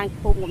នៅបាន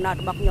ភូមិកំណើត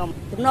របស់ខ្ញុំ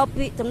សំ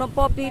ណព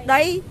រពី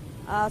ដី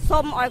សូ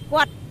មឲ្យ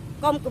គាត់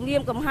កុំគំរា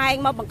មកំហែង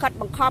មកបង្ខិត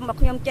បង្ខំមក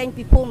ខ្ញុំចេញ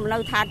ពីភូមិនៅ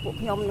ឋានពួក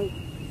ខ្ញុំនឹង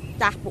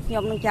ចាស់ពួកខ្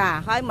ញុំនឹងចា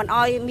ហើយមិន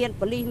ឲ្យមាន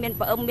ប៉ូលីសមាន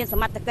ប្រអឹមមានស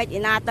មត្ថកិច្ចឯ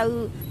ណាទៅ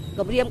គ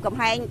ម្រាមកំ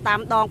ហែងតា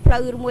មដងផ្លូ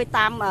វឬមួយ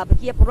តាមប្រ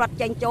ជាពលរដ្ឋ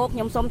ចេញចូលខ្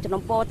ញុំសូមជំ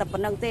នុំពរតែប៉ុ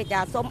ណ្្នឹងទេចា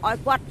សូមឲ្យ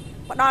គាត់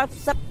ផ្ដល់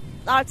សិទ្ធិ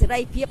ដល់សេរី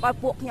ភាពឲ្យ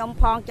ពួកខ្ញុំ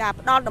ផងចា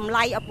ផ្ដល់តម្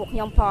លៃឲ្យពួកខ្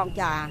ញុំផង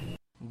ចា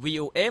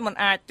VOA មិន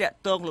អាចតាក់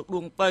ទងលោក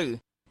ដួងពៅ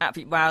អ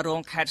ភិបាលរ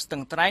ងខេត្តស្ទឹ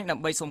ងត្រែងដើ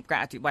ម្បីសុំការ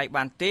អធិប្បាយ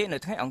បានទេនៅ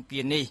ថ្ងៃអង្គា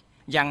រនេះ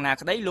យ៉ាងណា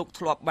ក្តីលោក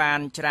ធ្លាប់បាន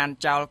ច្រាន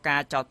ចោលកា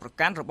រចោទប្រ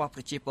កាន់របស់ប្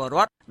រជាពលរ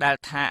ដ្ឋដែល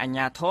ថាអាជ្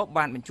ញាធរ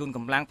បានបញ្ជូនក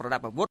ម្លាំងប្រដា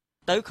ប់អាវុធ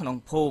ទៅក្នុង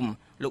ភូមិ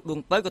លោកដួង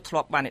ពៅក៏ធ្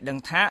លាប់បានដឹង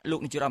ថាលោក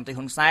នាយករដ្ឋមន្ត្រី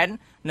ហ៊ុនសែន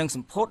នឹងស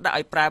ម្ពោធដាក់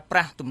ឲ្យប្រើប្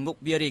រាស់ទំនប់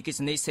វារីអគ្គិ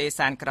សនីសេ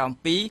សានក្រោម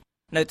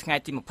2នៅថ្ងៃ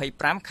ទី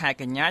25ខែ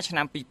កញ្ញាឆ្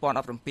នាំ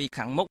2017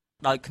ខាងមុខ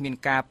ដោយគ្មាន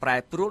ការប្រែ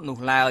ប្រួលនោះ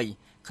ឡើយ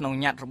ក្នុង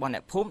ញត្តិរបស់អ្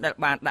នកភូមិដែល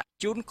បានដាក់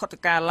ជូនខុទ្ទ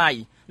កាល័យ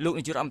លោក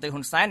នាយករដ្ឋមន្ត្រី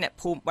ហ៊ុនសែនអ្នក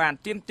ភូមិបាន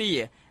ទាមទារ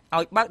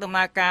ឲ្យបើកដំ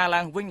ណើរការ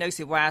ឡើងវិញនៅ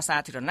សេវាសា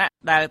ធារណៈ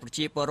ដែលប្រ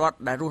ជាពលរដ្ឋ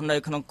ដែលរស់នៅ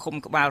ក្នុងឃុំ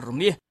ក្បាលរ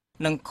មាស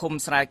និងឃុំ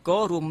ស្រែគ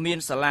ររួមមាន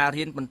សាលា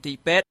រៀនបន្ទី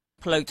ពេទ្យ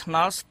ផ្លូវថ្ន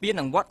ល់ស្ពាន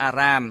និងវត្តអា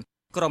រាម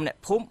ក្រុមអ្នក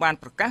ភូមិបាន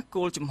ប្រកាស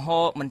គោលជំហ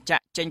រមិនចា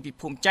ក់ចេញពី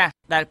ភូមិចាស់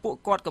ដែលពួក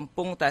គាត់កំ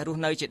ពុងតែរ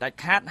ស់នៅជាដាច់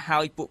ខាតហើ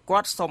យពួកគា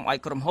ត់សូមឲ្យ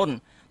ក្រុមហ៊ុន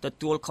ទ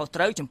ទួលខុស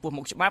ត្រូវចំពោះ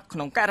មុខច្បាប់ក្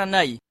នុងករ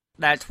ណី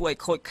ដែលធ្វើឲ្យ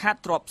ខូចខាត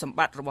ទ្រព្យសម្ប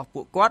ត្តិរបស់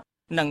ពួកគាត់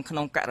និងក្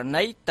នុងករ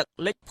ណីទឹក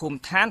លិចភូមិ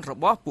ឋានរ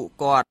បស់ពួក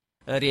គាត់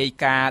រាយ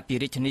ការណ៍ពី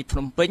រាជធានីភ្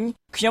នំពេញ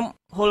ខ្ញុំ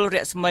ហុលរ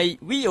ស្មី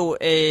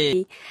VOA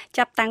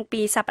ចាប់តាំង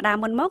ពីសប្តាហ៍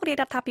មុនមករាជ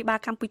រដ្ឋាភិបាល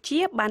កម្ពុជា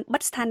បានបិ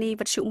ទស្ថានីយ៍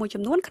វិទ្យុមួយ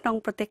ចំនួនក្នុង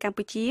ប្រទេសកម្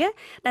ពុជា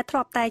ដែលធ្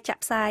លាប់តែចា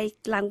ក់ផ្សាយ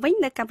ឡើងវិញ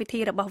នៅកម្មវិធី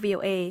របស់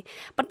VOA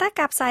ប៉ុន្តែ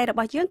ការផ្សាយរប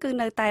ស់យើងគឺ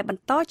នៅតែប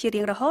ន្តជា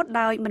រៀងរហូត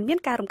ដោយមិនមាន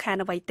ការរំខាន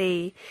អ្វីទេ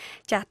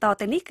ចាស់ត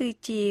ទៅនេះគឺ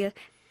ជា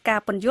ការ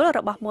ពន្យល់រ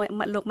បស់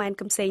លោកម៉ែន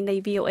កំសែងនៃ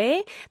VOA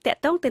តាក់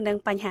ទងទៅនឹង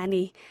បញ្ហា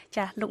នេះ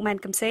ចាលោកម៉ែន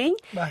កំសែង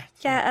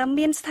ចា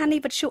មានស្ថានី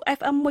យ៍វិទ្យុ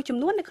FM មួយចំ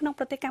នួននៅក្នុង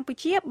ប្រទេសកម្ពុ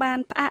ជាបាន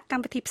ផ្អាកក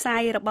ម្មវិធីផ្សា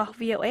យរបស់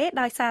VOA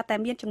ដោយសារតែ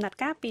មានចំណាត់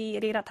ការពី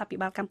រាជរដ្ឋាភិ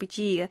បាលកម្ពុ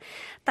ជា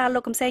តើលោ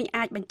កកំសែង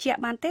អាចបញ្ជាក់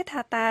បានទេ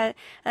ថាតើ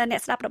អ្នក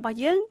ស្ដាប់របស់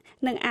យើង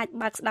នឹងអាច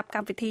បើកស្ដាប់ក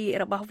ម្មវិធី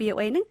របស់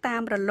VOA នឹងតា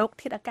មរលក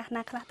ធាតុអាកាស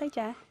ណាខ្លះទៅ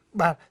ចា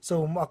បាទសូ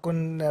មអរគុណ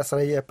ស្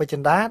រីពេជ្រចិ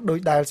ន្តាដោយ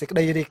ដែលសេចក្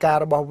តីរាយការ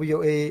ណ៍របស់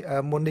VOA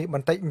មុននេះប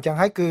ន្តិចអញ្ចឹង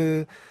ហើយគឺ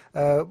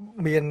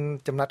មាន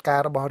ចំណាត់ការ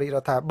របស់រាជរ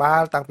ដ្ឋាភិបា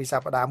លតាំងពីស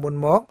ប្តាហ៍មុន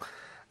មក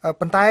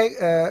ប៉ុន្តែ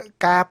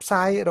ការផ្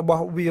សាយរប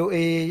ស់ VOA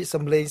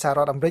សំឡេងសហរ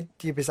ដ្ឋអាមេរិក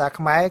ជាភាសា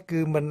ខ្មែរគឺ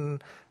មិន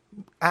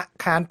អ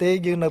ខានទេ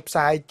យើងនៅផ្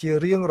សាយជា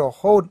រៀងរ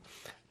ហូត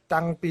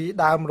តាំងពី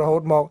ដើមរហូ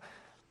តមក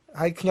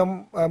ហើយខ្ញុំ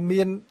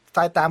មានផ្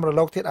សាយតាមរ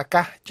លកធាតុអា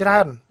កាសច្រើ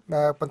ន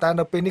ប៉ុន្តែ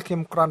នៅពេលនេះខ្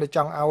ញុំគ្រាន់តែច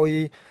ង់ឲ្យ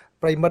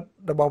ប្រិមិត្ត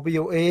របស់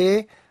VOA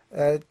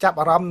ចាប់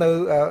អារម្មណ៍នៅ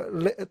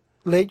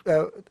លេខ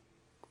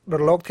រ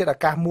លកធាតុអា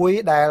កាសមួយ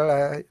ដែល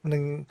នឹ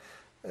ង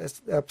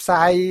ផ្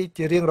សាយ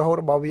ជារៀងរហូត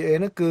របស់ VOA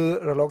នោះគឺ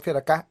រលកធាតុ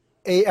អាកាស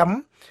AM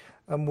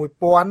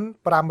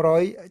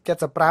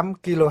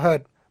 1575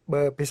 kHz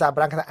បើភាសាបា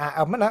រាំងគេថា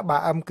AM ណាបើ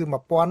AM គឺ1575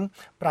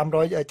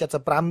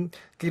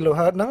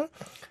 kHz ហ្នឹង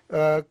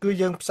គឺ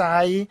យើងផ្សា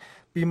យ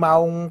ពីម៉ោ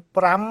ង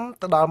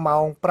5ទៅដល់ម៉ោ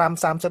ង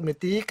 5:30 នា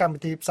ទីកម្មវិ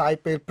ធីផ្សាយ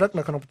ពេលព្រឹក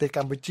នៅក្នុងប្រទេសក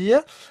ម្ពុជា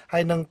ហើ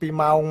យនឹងពី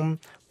ម៉ោង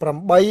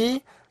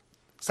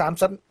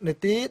 8:30 នា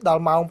ទីដ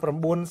ល់ម៉ោង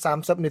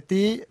 9:30 នា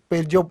ទីពេ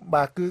លយប់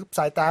បាទគឺផ្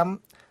សាយតាម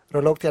រ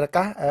លកធាតុអា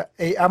កាស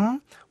AM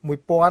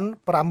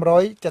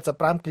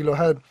 1575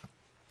 kHz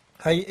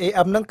ហើយ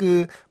AM ហ្នឹងគឺ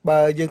បើ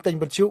យើងទិញ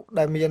វិទ្យុ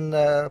ដែលមាន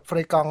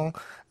frequency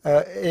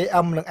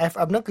AM និង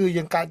FM ហ្នឹងគឺ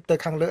យើងកាច់ទៅ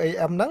ខាងលើ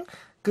AM ហ្នឹង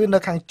គឺនៅ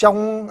ខាងចុង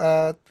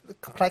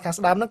ផ្នែកខាង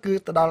ស្ដាំហ្នឹងគឺ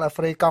ទៅដល់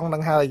frequency ហ្នឹ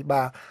ងហើយ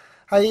បាទ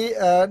ហើយ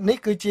នេះ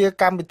គឺជា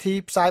កម្មវិធី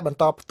ផ្សាយបន្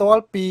តផ្ទា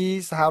ល់ពី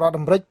សហរដ្ឋ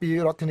អាមេរិកពី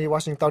រដ្ឋធានី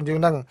Washington យើង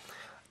ហ្នឹង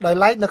ដោយ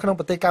ឡែកនៅក្នុង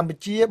ប្រទេសកម្ពុ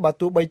ជាបើ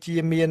ទោះបីជា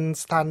មាន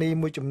ស្ថានីយ៍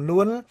មួយចំ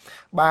នួន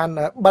បាន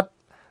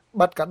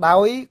បិទក៏ដោ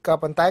យក៏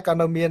ប៉ុន្តែក៏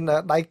នៅមាន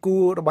ដៃគូ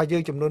របស់យើ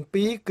ងចំនួន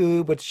2គឺ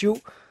វិទ្យុ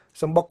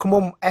សម្បុកឃ្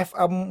មុំ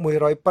FM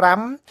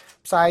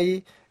 105ផ្សាយ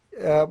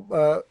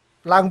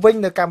ឡើងវិញ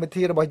នៅកម្មវិ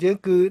ធីរបស់យើង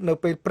គឺនៅ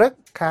ពេលព្រឹក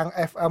ខាង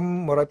FM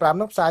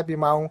 105នោះផ្សាយពី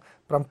ម៉ោង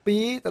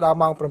 7ទៅដល់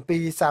ម៉ោង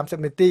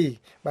 7:30 នាទី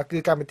បាទគឺ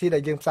កម្មវិធីដែ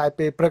លយើងផ្សាយ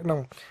ពេលព្រឹកនោះ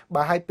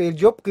បាទហើយពេល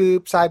យប់គឺ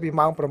ផ្សាយពី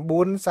ម៉ោង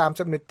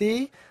 9:30 នាទី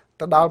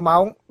ទៅដល់ម៉ោ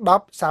ង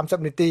 10:30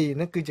 នាទី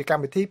នេះគឺជាកម្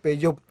មវិធីពេល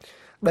យប់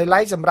ដោយឡែ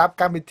កសម្រាប់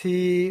កម្មវិធី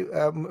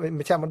ម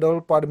ជ្ឈមណ្ឌល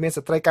ព័ត៌មាន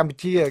ស្ត្រីកម្ពុ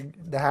ជា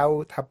ដែលហៅ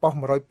ថាប៉ុស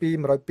102ហ្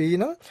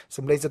នឹងស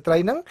ម្លេងស្ត្រី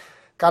ហ្នឹង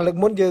កាលលើក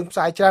មុនយើងផ្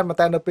សាយច្រើន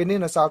តែនៅពេលនេះ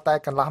នៅសល់តែ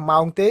កន្លះម៉ោ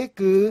ងទេ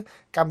គឺ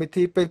កម្មវិ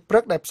ធីពេលព្រឹ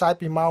កដែលផ្សាយ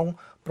ពីម៉ោង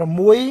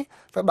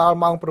 6ទៅដល់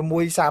ម៉ោង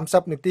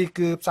 6:30 នាទី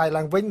គឺផ្សាយ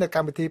ឡើងវិញនៅក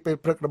ម្មវិធីពេល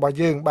ព្រឹករបស់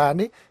យើងបាទ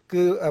នេះ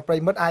គឺប្រិ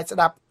មិត្តអាចស្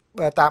ដាប់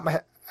តាម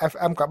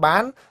FM ក៏បា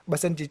នបើ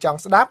សិនជាចង់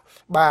ស្ដាប់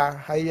បាទ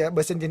ហើយ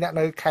បើសិនជាអ្នក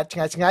នៅខេត្តឆ្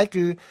ងាយៗ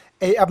គឺ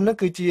AM ហ្នឹង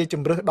គឺជា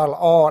ជំរើសដ៏ល្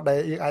អដែល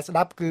យើងអាចស្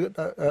ដាប់គឺ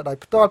ដោយ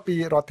ផ្ទាល់ពី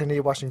រដ្ឋធានី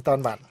Washington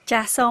បាទ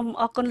ចាសសូម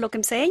អរគុណលោកកឹ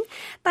មសេង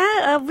តើ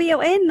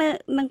VOA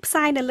នឹងផ្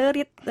សាយនៅលើរ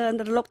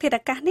លកធាតុ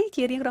អាកាសនេះ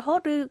ជារៀងរហូត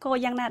ឬក៏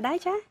យ៉ាងណាដែរ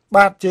ចា៎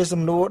បាទជា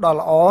សំណួរដ៏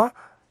ល្អ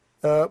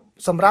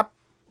សម្រាប់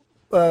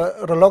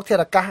រលកធា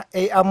តុអាកាស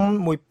AM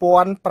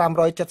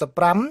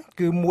 1575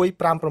គឺ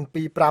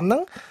1575ហ្នឹ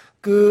ង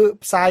គឺ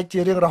ផ្សាយជា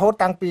រៀងរហូត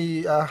តាំងពី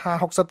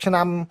50-60ឆ្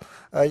នាំ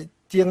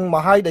ជាងម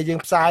កហើយដែលយើង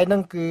ផ្សាយហ្នឹ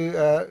ងគឺ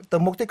ទៅ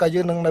មុខទៀតក៏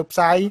យើងនឹងនៅផ្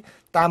សាយ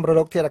តាមរល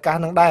កធាតុអាកាស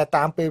ហ្នឹងដែរ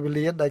តាមពេលវេ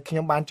លាដែលខ្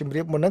ញុំបានជម្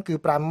រាបមុនហ្នឹងគឺ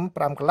5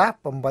កន្លះ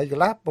8ក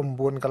ន្លះ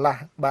9កន្លះ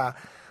បាទ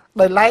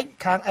ដោយឡែក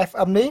ខាង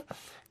FM នេះ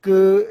គឺ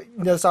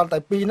នៅសល់តែ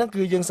2ហ្នឹង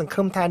គឺយើងសង្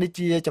ឃឹមថានេះ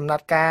ជាចំណា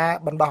ត់ការ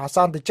បណ្ដោះអាស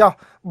ន្នទៅចុះ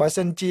បើ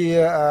សិនជា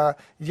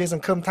យើងស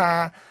ង្ឃឹមថា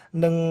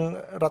នឹង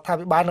រដ្ឋា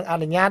ភិបាលនឹងអ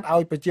នុញ្ញាតឲ្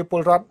យប្រជាព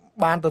លរដ្ឋ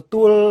បានទ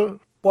ទួល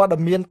ព័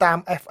ត៌មានតាម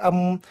FM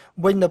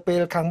វិញនៅពេ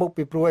លខាងមុខ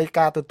ពីព្រោះឯ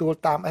ការទទួល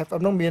តាម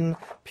FM នោះមាន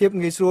ភាព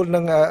ងាយស្រួលនឹ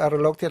ងរ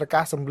លកធាតុអា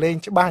កាសសំឡេង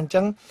ច្បាស់អញ្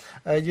ចឹង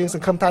យើងស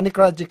ង្ឃឹមថានេះ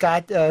គ្រាន់តែជាការ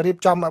រៀប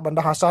ចំបណ្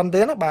ដោះអាសន្ន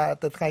ទេណាបាទ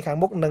ទៅថ្ងៃខាង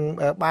មុខនឹង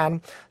បាន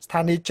ស្ថា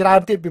នីយ៍ច្រើន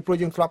ទៀតពីព្រោះ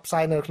យើងធ្លាប់ផ្សា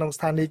យនៅក្នុង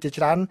ស្ថានីយ៍ជា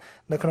ច្រើន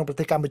នៅក្នុងប្រ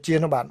ទេសកម្ពុជា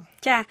នោះបាទ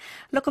ចា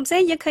លោកកឹមសេ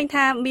ងយើងឃើញ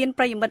ថាមាន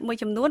ប្រិយមិត្តមួយ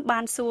ចំនួនបា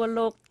នសួរ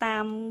លោកតា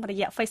មរ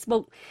យៈ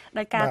Facebook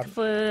ដោយការធ្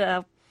វើ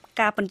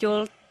ការបញ្យ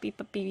ល់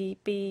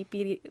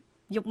ពី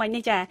យប់មិញ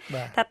នេះចា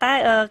ថាតើ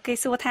គេ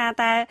សួរថា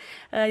តើ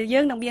យើ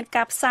ងនឹងមាន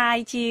ការផ្សាយ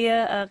ជា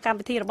កម្ម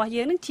វិធីរបស់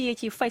យើងនឹងជា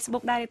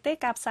Facebook ដែរទេ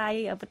ការផ្សាយ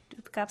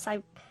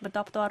បន្ត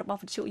ផ្ទាល់របស់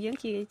វិទ្យុយើង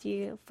ជា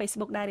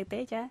Facebook ដែរទេ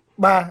ចា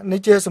បាទនេះ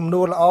ជាសំ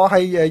ណួរល្អ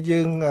ហើយយើ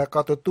ង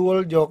ក៏ទទួល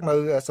យកនៅ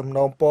សំ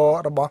ណូមពរ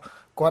របស់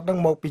គាត់នឹង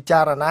មកពិចា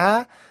រណា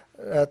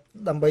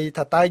ដើម្បី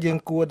ថាតើយើង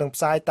គួរនឹង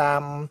ផ្សាយតា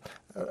ម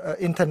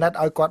អ៊ីនធឺណិត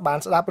ឲ្យគាត់បាន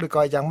ស្ដាប់ឬ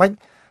ក៏យ៉ាងម៉េច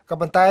ក៏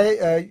ប៉ុន្តែ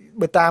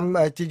បើតាម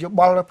ជាយោ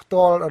បល់ផ្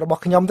ទាល់រប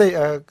ស់ខ្ញុំទេ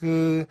គឺ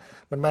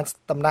មិនមែន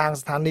តំណាង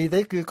ស្ថានីយ៍ទេ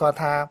គឺគាត់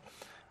ថា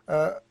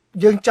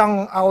យើងចង់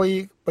ឲ្យ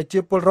ប្រជា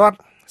ពលរដ្ឋ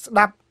ស្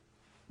ដាប់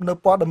នៅ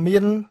ព័ត៌មា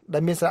នដែ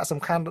លមានសារៈសំ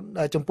ខាន់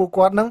ចំពោះ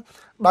គាត់នឹង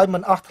ដោយមិ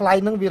នអស់ថ្លៃ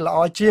នឹងវាល្អ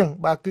ជាង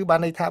បាទគឺបាន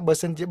ន័យថាបើ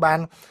សិនជាបាន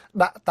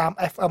ដាក់តាម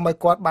FM ឲ្យ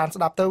គាត់បាន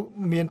ស្ដាប់ទៅ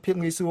មានភាព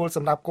ងាយស្រួលស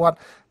ម្រាប់គាត់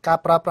ការ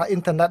ប្រើប្រាស់អ៊ី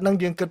នធឺណិតនឹង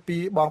យើងគិតពី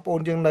បងប្អូ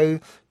នយើងនៅ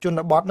ជន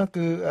បទនឹង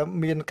គឺ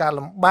មានការ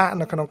លំបាក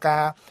នៅក្នុងកា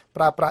រ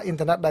ប្រើប្រាស់អ៊ីន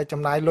ធឺណិតដែល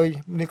ចំណាយលុយ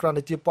នេះគ្រាន់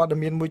តែជាព័ត៌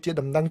មានមួយជា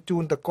ដំណឹងជូ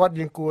នទៅគាត់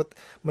យើងគួរ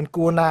មិន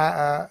គួរណា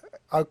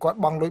ឲ្យគាត់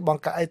បងលុយបង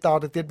កាក់អីត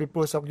ទៅទៀតពីព្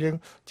រោះស្រុកយើង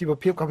ជីវ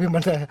ភាពក៏វាមិ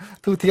ន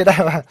ធូរធារដែ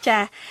របាទ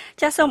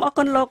ចាសូមអរ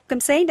គុណលោកកឹ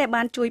មសេងដែល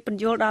បានជួយពន្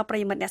យល់ដល់ប្រិ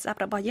យមិត្តអ្នកស្ដាប់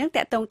របស់យើង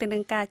តាក់ទងទៅនឹ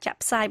ងការចាក់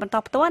ផ្សាយបន្ត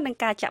ផ្ទាល់និង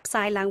ការចាក់ផ្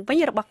សាយឡើងវិ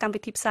ញរបស់កម្មវិ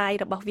ធីផ្សាយ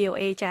របស់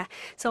VOA ចា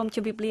សូមជ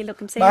ម្រាបលាលោក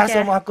កឹមសេងចាបាទ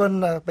សូមអរគុណ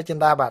បច្ចិ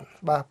ន្តាបាទ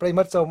ប្រិយ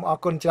មិត្តសូមអរ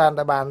គុណច្រើន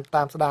ដែលបាន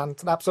តាមស្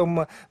ដាប់សូម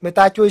មេត្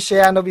តាជួយ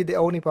share នៅវីដេ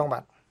អូនេះផង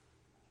បាទ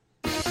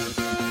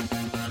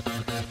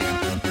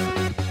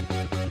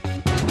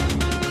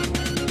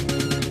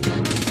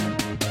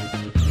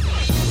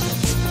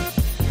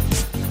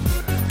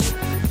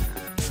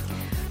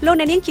លោក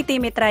អ្នកនាងជាទី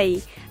មេត្រី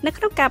នៅ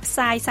ក្នុងការផ្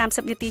សាយ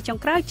30នាទីចុង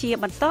ក្រោយជា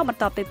បន្ត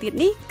ទៅទៀត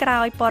នេះក្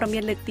រោយព័ត៌មា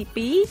នលើកទី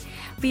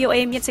2 VOA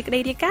មានសេចក្តី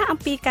រាយការណ៍អំ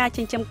ពីការ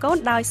ចិញ្ចឹមកូន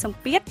ដោយសម្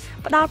ពាធ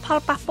ផ្ដល់ផល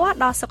ប៉ះពាល់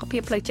ដល់សុខភា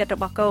ពផ្លូវចិត្តរ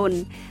បស់កូន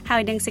ហើ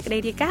យនឹងសេចក្តី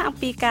រាយការណ៍អំ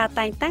ពីការ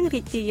តែងតាំងរា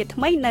ជធានីថ្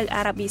មីនៅ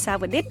អារ៉ាប៊ីសា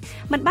អូឌីត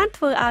មិនបាន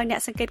ធ្វើឲ្យអ្នក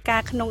សង្កេតការ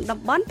ណ៍ក្នុងតំ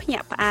បន់ភ្ញា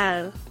ក់ផ្អើល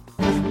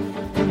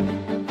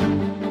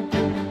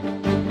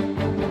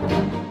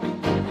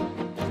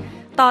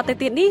តទៅ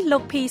ទៀតនេះលោ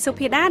កភីសុ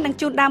ភាដានឹង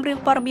ជូនដើមរឿង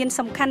ព័ត៌មាន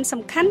សំ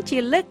ខាន់ជា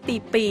លើកទី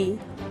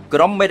2ក្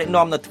រុមមេដឹក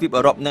នាំនៅទ្វីប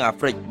អឺរ៉ុបនិងអា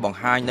ហ្វ្រិកបង្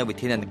ហាញនៅវិ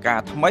ធានការ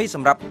ថ្មីស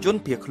ម្រាប់ជន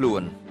ភៀសខ្លួ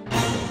ន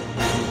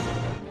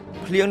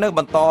ភ្លៀងនៅប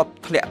ន្ត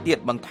ធ្លាក់ទៀត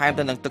បន្ថែម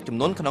ទៅនឹងទឹកជំ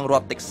នន់ក្នុងរ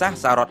ដ្ឋតិចសាស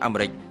សហរដ្ឋអាមេ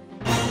រិក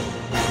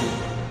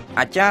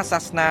អាចារ្យសា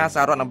សនាស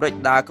ហរដ្ឋអាមេរិក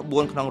ដើរក្បួ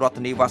នក្នុងរដ្ឋ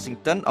ធានី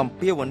Washington អំ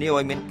ពាវនាវ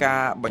ឲ្យមានកា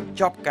របញ្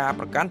ចប់ការ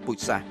ប្រកាន់ពូជ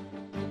សាសន៍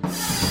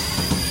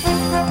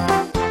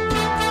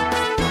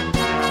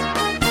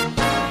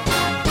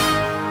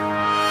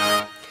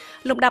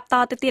លំដាប់ត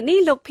ទៅទៀតនេះ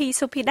លោកភី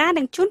សុភីដា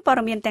នឹងជូនព័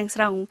ត៌មានទាំង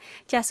ស្រុង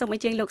ចាសសូមអ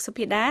ញ្ជើញលោកសុ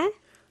ភីដា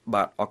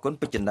បាទអរគុណ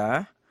ពេជ្រចិន្តា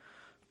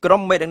ក្រុ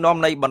មមេដឹកនាំ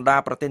នៃបណ្ដា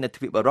ប្រទេសនៅ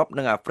ទ្វីបអឺរ៉ុប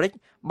និងអាហ្វ្រិក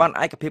បាន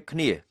ឯកភាពគ្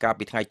នាកាល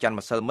ពីថ្ងៃច័ន្ទ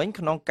ម្សិលមិញ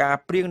ក្នុងការ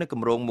ព្រៀងនៅគ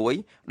ម្រោងមួយ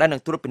ដែលនឹ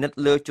ងត្រួតពិនិត្យ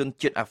លើជន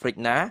ជាតិអាហ្វ្រិក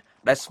ណា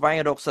ដែលស្វែង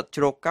រកសិទ្ធិ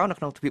ជ្រកកោននៅ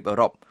ក្នុងទ្វីបអឺ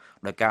រ៉ុប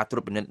ដោយការត្រួ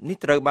តពិនិត្យនេះ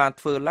ត្រូវបាន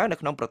ធ្វើឡើងនៅ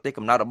ក្នុងប្រទេស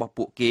កំណើតរបស់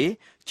ពួកគេ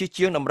ជា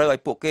ជាងតម្រូវឲ្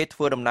យពួកគេធ្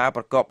វើដំណើរ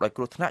ប្រកបដោយ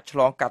គ្រោះថ្នាក់ឆ្ល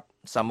ងកាត់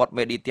សមុទ្រ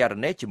មេឌីទែរ៉ា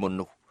ណេជាមុន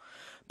នោះ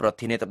ប្រ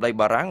ធានាធិបតី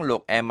បារាំងលោ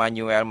ក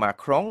Emmanuel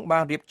Macron បា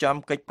នរៀបចំ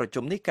កិច្ចប្រ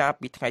ជុំនេះកាល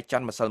ពីថ្ងៃច័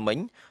ន្ទម្សិលមិញ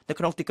នៅ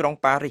ក្នុងទីក្រុង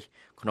ប៉ារីស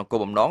ក្នុងគោល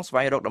បំណងស្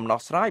វែងរកដំណោះ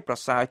ស្រាយប្រ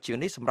សើរជាង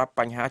នេះសម្រាប់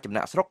បញ្ហាចំ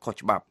ណាក់ស្រុកខុស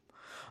ច្បាប់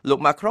លោក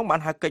Macron បា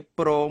នហៅកិច្ច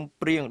ព្រម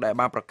ព្រៀងដែល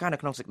បានប្រកាសនៅ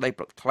ក្នុងសេចក្តី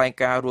ថ្លែង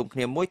ការណ៍រួមគ្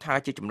នាមួយថា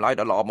ជាចម្លើយ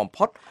ដ៏ល្អបំ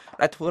ផុត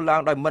ដែលធ្វើឡើ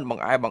ងដោយមិនប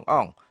ង្អែបង្អ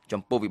ង់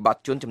ចំពោះវិបត្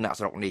តិជនចំណាក់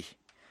ស្រុកនេះ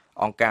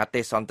អង្គការ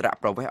ទេសន្តរ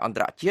ប្រវេសន៍អន្ត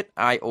រជាតិ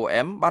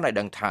IOM បានឲ្យ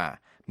ដឹងថា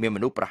មានម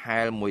នុស្សប្រហែ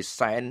ល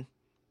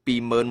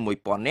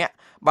 21,000 នាក់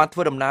បានធ្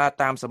វើដំណើរ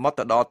តាមសមុទ្រ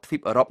ទៅដល់ទ្វី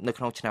បអឺរ៉ុបនៅ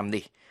ក្នុងឆ្នាំ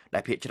នេះដែ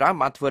លភាគច្រើន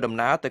បានធ្វើដំ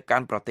ណើរទៅកា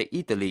ន់ប្រទេស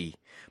អ៊ីតាលី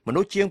មនុ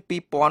ស្សជាង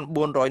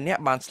 2,400 នា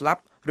ក់បានស្លា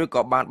ប់ឬ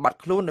ក៏បានបាត់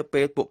ខ្លួននៅ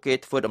ពេលពួកគេ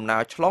ធ្វើដំណើ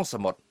រឆ្លងស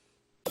មុទ្រ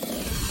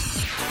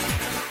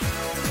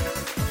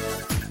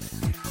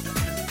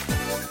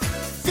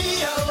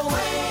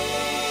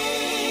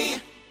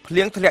ភ្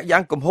លៀងធ្លាក់យ៉ា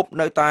ងគំហុក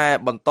នៅតែ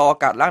បន្ត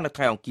កើតឡើងនៅ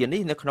ថ្ងៃអង្គារ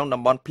នេះនៅក្នុង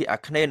តំបន់ភាគអា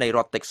គ្នេយ៍នៃរ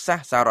ដ្ឋ Texas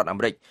សហរដ្ឋអា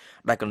មេរិក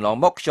ដែលកន្លង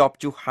មកខ្យល់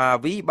ព្យុះ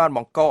Harvey បានប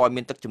ង្កឲ្យ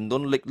មានទឹកជំន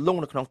ន់លិចលង់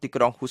នៅក្នុងទី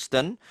ក្រុង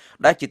Houston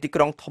ដែលជាទីក្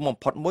រុងធំបំ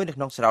ផុតមួយនៅ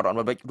ក្នុងសហរដ្ឋអា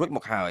មេរិករួចម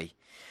កហើយ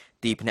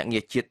ទីភ្នាក់ងា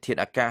រជាតិធាតុ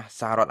អាកាស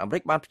សហរដ្ឋអាមេរិ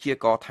កបានព្យា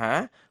ករណ៍ថា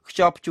ខ្យ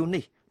ល់ព្យុះ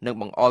នេះនឹង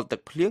បង្អុរទឹក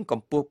ភ្លៀងក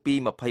ម្ពស់ពី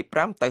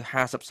25ទៅ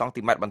50សង់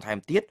ទីម៉ែត្របន្ថែម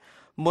ទៀត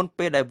មុន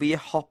ពេលដែលវា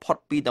ហោះផុត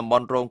ពីតំប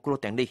ន់រងគ្រោះ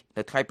ទាំងនេះ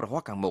នៅថ្ងៃប្រហ័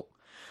សខាងមុខ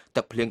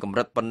ទឹកភ្លៀងកម្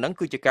រិតប៉ុណ្ណឹង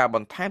គឺជាការប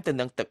ន្ថែមទៅ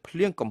នឹងទឹកភ្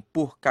លៀងកម្ព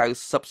ស់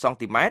90សង់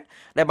ទីម៉ែត្រ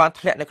ដែលបាន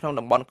ធ្លាក់នៅក្នុង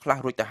តំបន់ខ្លះ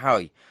រួចទៅហើ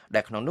យដែ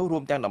លក្នុងនោះរួ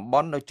មទាំងតំប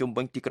ន់នៅជុំ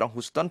វិញទីក្រុង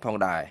Houston ផង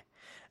ដែរ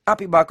អ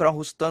ភិបាលក្រុង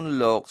Houston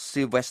លោក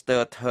Sylvester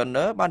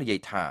Turner បាននិយាយ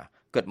ថា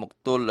គិតមក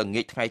ទល់ល្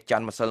ងាចថ្ងៃច័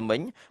ន្ទម្សិលមិញ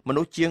ម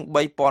នុស្សជាង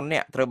 3,000 នា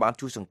ក់ត្រូវបាន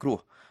ជួយសង្គ្រោះ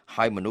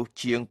ហើយមនុស្ស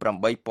ជាង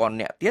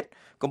 8,000 នាក់ទៀត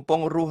កំពុង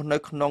រស់នៅ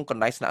ក្នុងក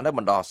ន្លែងស្នាក់នៅប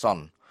ណ្ដោះអាសន្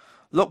ន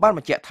លោកបានប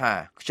ញ្ជាក់ថា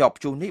ខ្យល់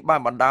ព្យុះនេះបាន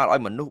បណ្ដាលឲ្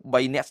យមនុស្ស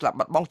 3 នាក់ស្លាប់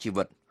បាត់បង់ជី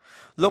វិត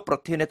លោកប្រ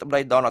ធានាធិប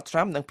តី Donald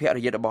Trump និងភ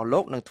រិយារបស់លោ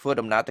កនឹងធ្វើ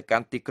ដំណើរទៅកា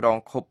ន់ទីក្រុង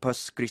Corpus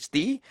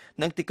Christi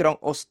និងទីក្រុង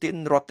Austin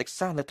រដ្ឋ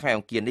Texas នៅថ្ងៃអ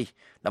ង្គារនេះ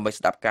ដើម្បី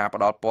ស្ដាប់ការ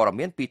ផ្ដល់ព័ត៌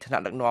មានពីថ្នា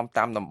ក់ដឹកនាំ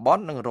តាមតំប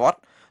ន់និងរដ្ឋ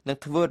និង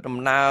ធ្វើដំ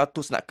ណើរទ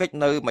ស្សនកិច្ច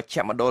នៅមជ្ឈ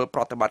មណ្ឌលប្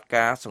រតិបត្តិ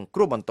ការសង្គ្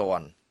រោះបន្ទា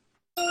ន់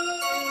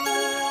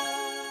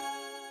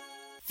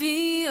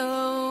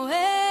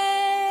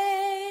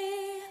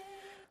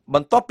ប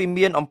ន្ទាប់ពី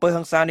មានអំពើ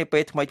ហិង្សានាពេ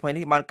លថ្មីៗ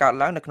នេះបានកើត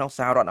ឡើងនៅក្នុងស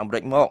ហរដ្ឋអាមេរិ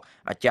កមក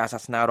អាចារ្យសា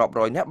សនារាប់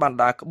រយនាក់បាន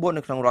ដើរក្បួន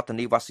នៅក្នុងរដ្ឋធា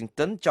នី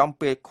Washington ចំ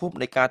ពេលខួប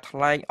នៃការថ្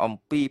លែងអំ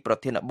ពីប្រ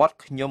ធានបទ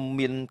ខ្ញុំ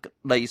មានក្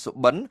តីសុ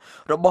បិន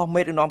របស់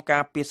មេដឹកនាំកា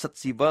រពារសិទ្ធិ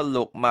ស៊ីវិល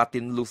លោក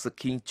Martin Luther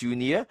King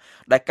Jr.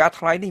 ដែលការ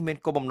ថ្លែងនេះមាន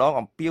គោលបំណង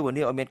អំពាវ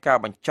នាវឲ្យមានការ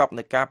បញ្ចប់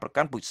នៃការប្រ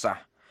កាន់ពូជសាស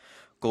ន៍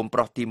កូនប្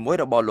រុសទី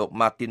1របស់លោក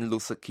Martin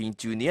Luther King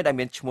Jr. ដែល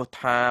មានឈ្មោះ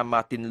ថា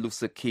Martin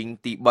Luther King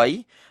ទី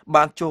3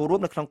បានចូលរួ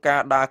មនៅក្នុងការ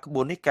ដើរក្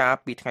បួននេះកាល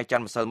ពីថ្ងៃច័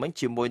ន្ទម្សិលមិញ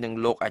ជាមួយនឹង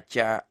លោកអា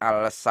ចារ្យ Al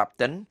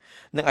Sharpton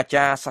និងអា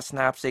ចារ្យសាស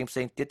នាផ្សេងៗ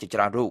ទៀតជាច្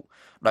រើនរូប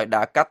ដោយ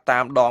ដើរកាត់តា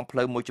មដងផ្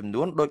លូវមួយចំ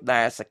នួនដោយ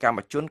ដែលសកម្ម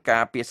ជនកា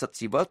រពារសិទ្ធិ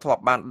ស៊ីវិលធ្លា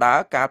ប់បានដើរ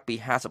កាលពី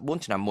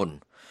54ឆ្នាំមុន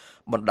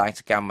បណ្ដាញ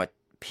សកម្ម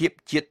ភាព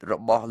ជាតិរ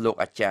បស់លោក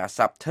អាចារ្យ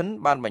Sharpton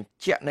បានបញ្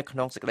ជាក់នៅក្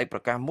នុងសេចក្តីប្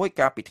រកាសមួយ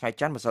កាលពីថ្ងៃ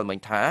ច័ន្ទម្សិលមិញ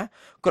ថា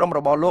ក្រុមរ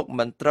បស់លោក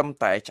មិនត្រឹម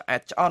តែឆ្អែ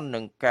តឆ្អន់នឹ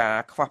ងការ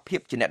ខ្វះភាព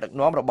ជាអ្នកដឹក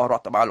នាំរបស់រ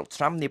ដ្ឋបាលលោក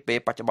Trump នាពេល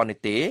បច្ចុប្បន្ននេះ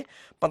ទេ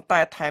ប៉ុន្តែ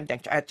ថែមទាំ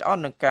ងឆ្អែតឆ្អ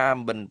ន់នឹងការ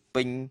មិនប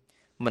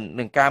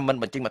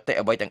ញ្ចេញមតិ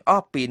អ្វីទាំងអ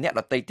ស់ពីអ្នក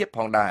ដទៃទៀតផ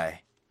ងដែរ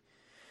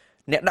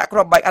អ្នកដាក់គ្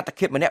រាប់បែកអត្ត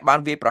ឃាតម្នាក់បាន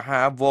វាយប្រហា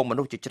រវងម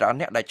នុស្សជាច្រើន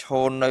អ្នកដែលឈ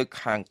រនៅ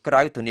ខាងក្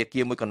រៅធនាគា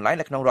រមួយកន្លែង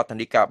នៅក្នុងរដ្ឋធា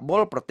នីកាប៊ុ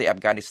លប្រទេសអាហ្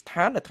វហ្គានីស្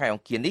ថាននៅថ្ងៃអ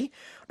ង្គារនេះ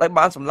ដោយ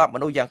បានសម្លាប់ម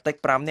នុស្សយ៉ាងតិច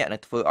5នាក់និ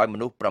ងធ្វើឲ្យម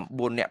នុស្ស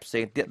9នាក់ផ្សេ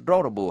ងទៀតរ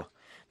ងរបួស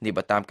នេះ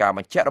បើតាមការប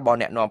ញ្ជាក់របស់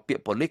អ្នកនាំពាក្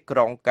យប៉ូលីសក្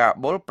រុងកា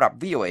ប៊ុលប្រាប់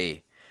VOA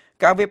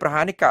ការវាយប្រហា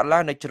រនេះកើតឡើ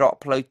ងនៅច្រក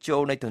ផ្លូវចូ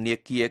លនៃធនា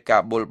គារ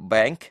Kabul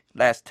Bank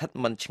ដែលស្ថិត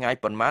មិនឆ្ងាយ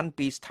ប៉ុន្មាន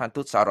ពីស្ថាន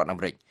ទូតសហរដ្ឋអា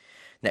មេរិក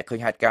អ្នកឃើញ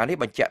ហេតុការណ៍នេះ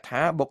បញ្ជាក់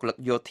ថាបុគ្គលិក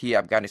យោធា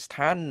អាហ្វហ្គានីស្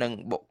ថាននិង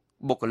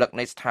បុគ្គលិក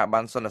នៃស្ថាប័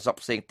នសន្តិសុខ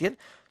ផ្សេងទៀត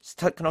ស្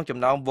ថិតក្នុងចំ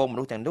ណោមវងម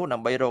នុស្សទាំងនោះដើ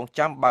ម្បីរង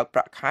ចាំបើកប្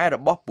រាក់ខែរ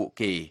បស់ពួក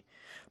គេ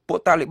ពួក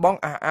តាលីបង់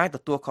អះអាងទ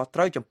ទួលខុសត្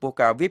រូវចំពោះ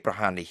ការវាយប្រ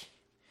ហារនេះ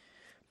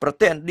ប្រ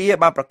ទេសឥណ្ឌា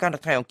បានប្រកាសនៅ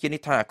ថ្ងៃអង្គារ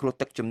នេះថាគ្រោះ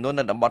ទឹកជំនន់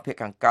នៅតំបន់ភាគ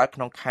ខាងកើតក្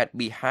នុងខេត្ត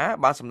ប៊ីហា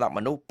បានសម្លាប់ម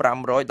នុស្ស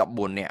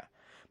514នាក់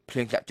ភ្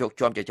លៀងធ្លាក់ជោគ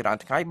ជាំជាច្រើន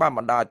ថ្ងៃបានប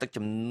ណ្ដាលឲ្យទឹក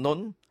ជំន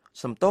ន់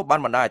បាន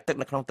បណ្ដាលឲ្យទឹក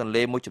នៅក្នុងទន្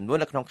លេមួយចំនួន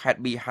នៅក្នុងខេត្ត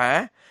ប៊ីហា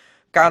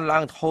កើនឡើ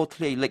ងហូរ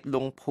ធ្លាយលិចល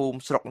ង់ភូមិ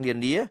ស្រុកនា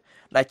នា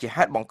ដែលជា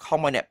ហេតុបង្ខំ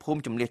ឲ្យអ្នកភូមិ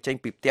ជម្លៀសចេញ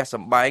ពីផ្ទះស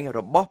ម្បែងរ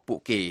បស់ពួក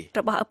គេ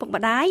របស់ឪពុក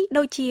ម្ដាយ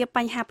ដូចជាប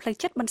ញ្ហាផ្លូវ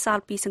ចិត្តបន្ស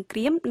ល់ពីសង្គ្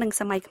រាមនិង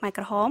សម័យខ្មែរ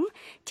ក្រហម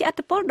ជាឥទ្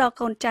ធិពលដល់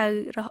កូនចៅ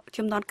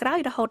ជំនាន់ក្រោយ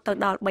រហូតទៅ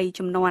ដល់3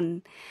ជំនាន់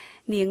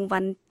នាង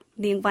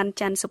វ៉ាន់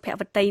ច័ន្ទសុភ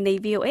វតីនៃ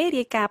VOA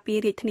រាយការណ៍ពី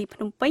រាជធានីភ្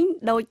នំពេញ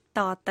ដូចត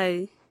ទៅ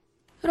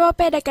រាល់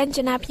ពេលដែលកញ្ច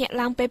នាភ្ញាក់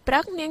ឡើងពេលព្រឹ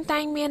កនាងតែ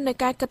ងមាននៅ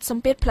ការគិតស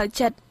ម្ពាធផ្លូវ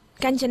ចិត្ត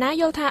កញ្ចនា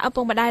យល់ថាឪ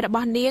ពុកម្ដាយរប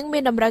ស់នាងមា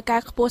នតម្រូវកា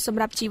រខ្ពស់សម្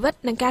រាប់ជីវិត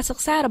និងការសិ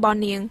ក្សារបស់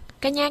នាង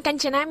កញ្ញាក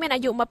ញ្ចនាមានអា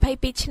យុ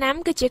22ឆ្នាំ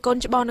គឺជាកូន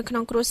ច្បងនៅក្នុ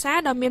ងគ្រួសារ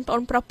ដ៏មានប្អូ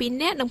នប្រុស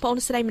2នាក់និងប្អូន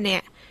ស្រីម្នា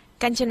ក់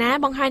កញ្ចនា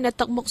បង្ហាញនៅ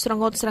ទឹកមុខស្រ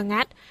ងត់ស្រ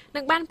ងាត់និ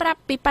ងបានប្រាប់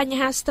ពីបញ្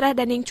ហា stress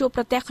ដែលនាងជួប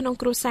ប្រទះក្នុង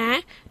គ្រួសារ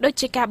ដូច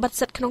ជាការបិទ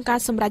សិទ្ធិក្នុងការ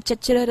សម្រេចចិត្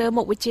តជ្រើសរើស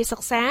មុខវិជ្ជាសិ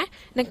ក្សា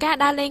និងការ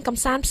ដើរលេងក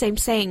ម្សាន្តផ្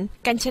សេងៗ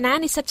កញ្ចនា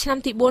និស្សិតឆ្នាំ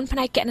ទី4ផ្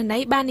នែកគណនេ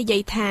យ្យបាននិយា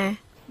យថា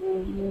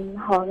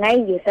ថ្ងៃ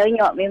និយាយទៅខ្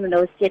ញុំអត់មានមនោ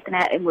សញ្ចេត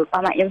នាអីមួយប៉ះ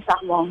ម៉ាក់ខ្ញុំសោះ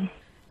ហ្មង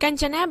ក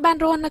ញ្ចនាបាន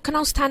រស់នៅក្នុ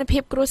ងស្ថានភា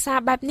ពគ្រួសារ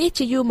បែបនេះ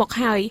ជាយូរមក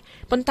ហើយ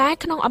ប៉ុន្តែ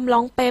ក្នុងអំឡុ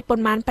ងពេលប្រ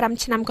មាណ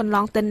5ឆ្នាំកន្ល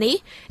ងទៅនេះ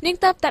នាង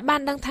ទើបតែបា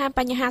នដឹងថាប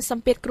ញ្ហាស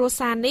ម្ពាធគ្រួ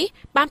សារនេះ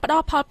បានផ្ដ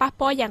ល់ផលប៉ះ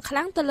ពាល់យ៉ាងខ្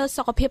លាំងទៅលើ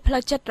សុខភាពផ្លូ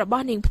វចិត្តរប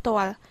ស់នាងផ្ទា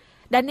ល់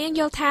ដែលនាង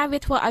យល់ថាវា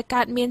ធ្វើឲ្យ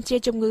កើតមានជា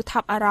ជំងឺថ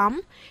ប់អារម្ម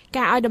ណ៍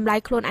ការឲ្យតម្លៃ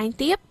ខ្លួនឯង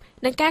ទាប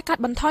និងការកា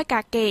ត់បន្ថយកា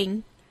រគេង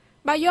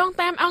បើយោង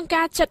តាមអង្គ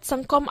ការចិត្តស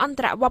ង្គមអន្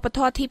តរវប្បធ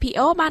ម៌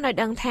TPO បានឲ្យ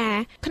ដឹងថា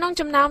ក្នុង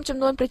ចំណោមចំ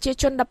នួនប្រជា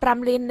ជន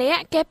15លាននា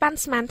ក់គេប៉ាន់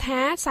ស្មានថា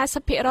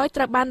 40% ត្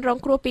រូវបានរង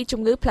គ្រោះពី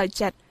ជំងឺផ្លូវ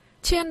ចិត្ត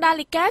ឈឿនដា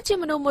លីកាជា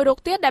មនុស្សមួយរូប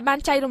ទៀតដែលបាន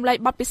ចែករំលែក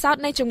បទពិសោធ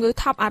ន៍នៃជំងឺ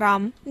ថប់អារ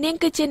ម្មណ៍នាង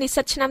គឺជានិស្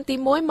សិតឆ្នាំទី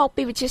1មក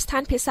ពីវិទ្យាស្ថា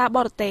នភាសាប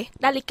រទេស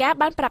ដាលីកា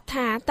បានប្រាប់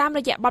ថាតាមរ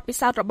យៈបទពិ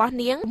សោធន៍របស់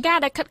នាងការ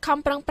ដែលខិតខំ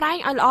ប្រឹងប្រែង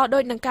ឲ្យល្អដោ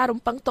យនឹងការរំ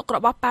ពឹងទុករ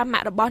បស់ប៉ាម៉ា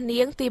ក់របស់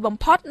នាងទីបំ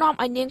ផុតនាំ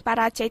ឲ្យនាងប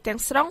រាជ័យទាំង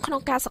ស្រុងក្នុ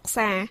ងការសិក្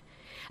សា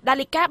ដា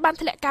លីកាបាន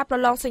ធ្លាក់ការប្រ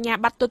ឡងសញ្ញា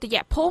បត្រទុតិយ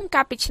ភូមិ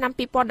កាលពីឆ្នាំ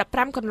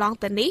2015កន្លង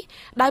ទៅនេះ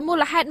ដោយមូ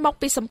លហេតុមក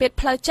ពីសម្ពាធ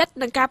ផ្លូវចិត្ត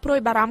និងការព្រួយ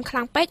បារម្ភខ្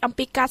លាំងពេកអំ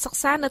ពីការសិក្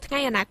សានៅថ្ងៃ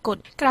អនាគត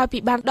ក្រោយពី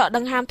បានដកដ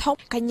ង្ហើមធំ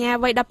កញ្ញា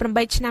វ័យ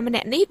18ឆ្នាំម្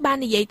នាក់នេះបាន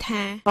និយាយ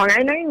ថាថ្ងៃ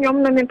នេះខ្ញុំ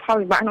នៅមានផល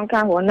វិបាកក្នុងកា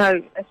ររស់នៅ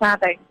ដោយសារ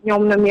តែខ្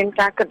ញុំនៅមាន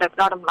ការគិត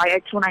ដល់តម្លៃឲ្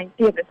យខ្លួនឯង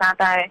ទៀតដោយសារ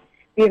តែ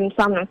វាមិនស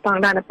មនឹងស្តង់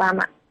ដារដែលប៉ា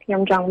ម៉ាក់ខ្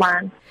ញុំចង់បា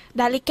ន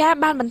ដាលីកា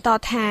បានបន្ត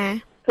ថា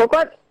ព្រោះ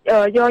គាត់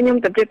យកខ្ញុំ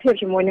ទៅប្រៀបធៀប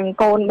ជាមួយនឹង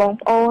កូនបង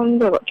ប្អូន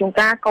ឬជួន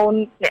កាលកូន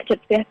អ្នកជិត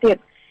ផ្ទះទៀត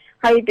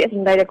ហើយពាក្យស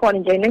ម្ដីដែលគាត់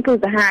និយាយហ្នឹងគឺ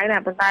សាហាវណា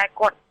ស់ប៉ុន្តែ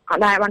គាត់អ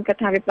ត់ដែលបានគិត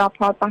ថាវាផ្ដល់ផ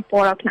លប៉ះពា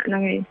ល់ដល់ថ្នាក់ហ្នឹ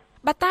ងឯង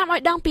បើតាមឲ្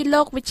យដឹងពី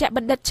លោកវិជ្ជប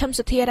ណ្ឌិតឈឹម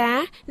សុធារា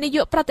នាយ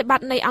កប្រតិប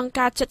ត្តិនៃអង្គ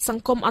ការចិត្តស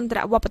ង្គមអន្តរ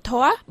វប្បធ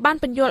ម៌បាន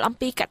ពន្យល់អំ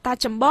ពីកត្តា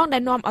ចម្បងដែ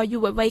លនាំឲ្យយុ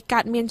វវ័យកើ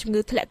តមានជំ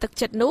ងឺធ្លាក់ទឹក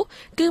ចិត្តនោះ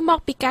គឺមក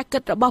ពីការគិ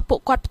តរបស់ពួក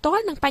គាត់ផ្ទា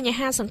ល់និងបញ្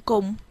ហាសង្គ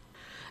ម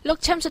លោក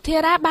ឈឹមសុធា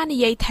រាបាននិ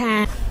យាយថា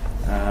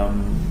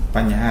ប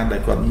ញ្ហាដែ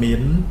លគាត់មា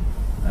ន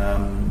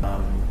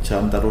ច្រើ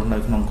នតែរស់នៅ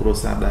ក្នុងគ្រួ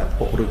សារដែល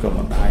ពុកឬក៏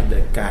ម្ដាយដែ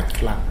លកាច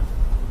ខ្លាំង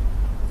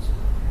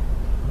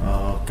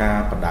ការ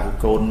បដៅ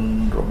កូន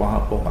របស់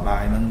ឪពុកម្ដា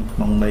យហ្នឹងក្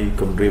នុងន័យ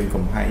គំរាម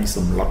កំហែងស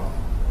ម្លុត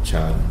ច្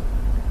រើន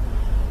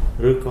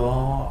ឬក៏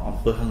អំ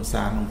ពើហិង្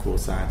សាក្នុងគ្រួ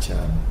សារច្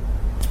រើន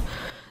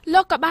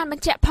លោកក៏បានប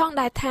ញ្ជាក់ផង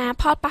ដែរថា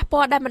ផលប៉ះពា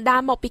ល់ដែលបណ្ដា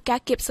លមកពីការ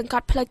គៀបសង្ក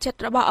ត់ផ្លូវចិត្ត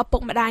របស់ឪពុ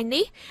កម្ដាយ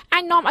នេះអា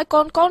ចនាំឲ្យ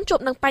កូនជួប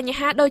នឹងបញ្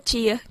ហាដូច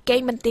ជាគេ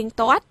ងមិនទៀង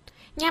ទាត់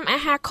ញ៉ាំអា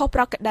ហារខុស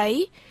ប្រក្រតី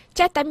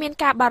ចេះតែមាន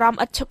ការបារម្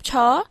ភឥតឈប់ឈ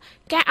រ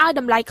ការឲ្យ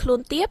តម្លៃខ្លួន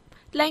ទាប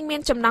លែងមា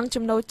នចំណង់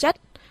ចំណូលចិត្ត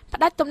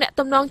ផ្ដាច់ទំនាក់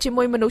ទំនងជា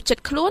មួយមនុស្សជិត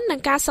ខ្លួននិ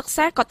ងការសិក្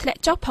សាក៏ធ្លាក់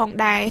ចុះផង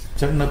ដែរអ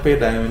ញ្ចឹងនៅពេល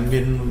ដែល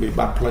មានវិ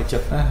បត្តិផ្លូវចិ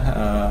ត្តណា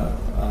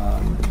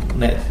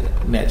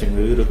អ្នកជំ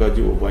ងឺឬក៏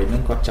យុវវ័យហ្នឹ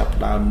ងគាត់ចាប់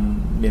ដើម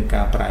មាន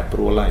ការប្រែប្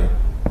រួលហើយ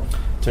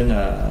អញ្ចឹង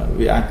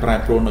វាអាចប្រែ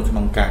ប្រួលនៅក្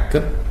នុងការគិ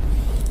ត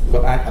គា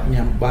ត់អាចអត់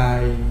ញ៉ាំបា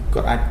យ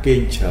គាត់អាចគេង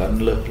ច្រើន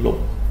លើសល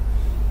ប់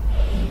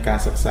ការ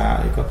សិក្សា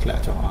អីគាត់ធ្លា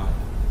ក់ចុះអ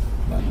ស់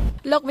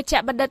លោកវិជ្ជ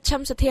បណ្ឌិតឈឹ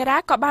មសុធារា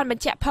ក៏បានប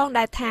ញ្ជាក់ផង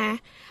ដែរថា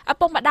ឪ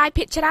ពុកម្ដាយ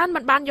ភាគច្រើនមិ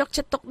នបានយក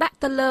ចិត្តទុកដាក់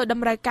ទៅលើត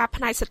ម្រូវការ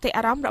ផ្នែកសតិ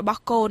អារម្មណ៍រប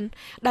ស់កូន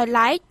ដោយ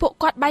ឡែកពួក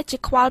គាត់បែរជា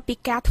ខ្វល់ពី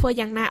ការធ្វើ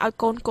យ៉ាងណាឲ្យ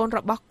កូនរ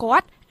បស់គា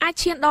ត់អាច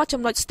ឈានដល់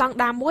ចំណុចស្តង់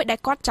ដារមួយដែល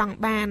គាត់ចង់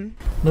បាន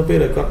នៅពេល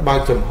ដែលគាត់បើក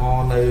ចំហ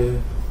នៅ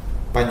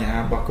បញ្ហា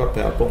របស់គាត់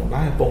ទៅឪពុកម្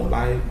ដា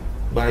យ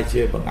បែរ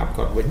ជាបង្អាប់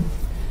គាត់វិញ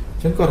អ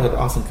ញ្ចឹងគាត់រត់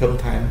អស់សង្ឃឹម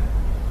ថែម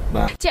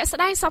ជាក់ស្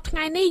ដែងសប្តាហ៍ថ្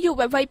ងៃនេះយុវ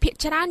វ័យភាគ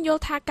ច្រើនយ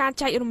ល់ថាការ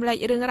ចែករំលែក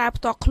រឿងរ៉ាវ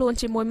ផ្ទាល់ខ្លួន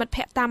ជាមួយមិត្ត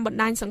ភ័ក្តិតាមបណ្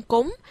ដាញសង្គ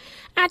ម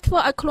អាចធ្វើ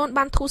ឲ្យខ្លួន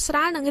បានធូរស្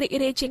រាលនិងរីក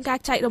រាយជាងការ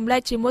ចែករំលែ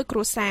កជាមួយគ្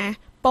រួសារ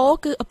ពោល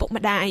គឺឪពុក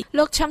ម្ដាយ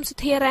លោកឈឹមសុ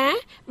ធារា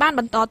បាន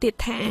បន្តទៀត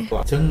ថាអ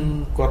ញ្ចឹង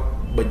គាត់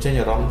បញ្ចេញ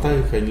អារម្មណ៍ទៅ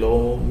ឃើញលោ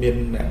មាន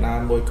អ្នកណា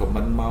មួយខម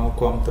មិនមក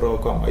គ្រប់គ្រង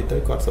គ្រប់អីទៅ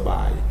គាត់សប្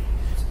បាយ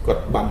គា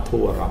ត់បានធូ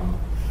រអារម្ម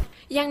ណ៍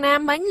យ៉ាងណា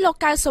មិញលោក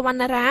កៅសវណ្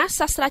ណារា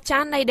សាស្ត្រាចា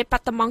រ្យនៃដេប៉ា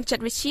តឺម៉ង់ចិត្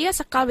តវិទ្យា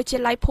សាកលវិទ្យា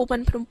ល័យភូមិ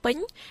ន្ទភ្នំពេញ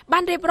បា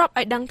នរៀបរាប់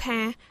ឲ្យដឹងថា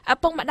ឪ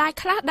ពុកម្ដាយ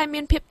ខ្លះដែល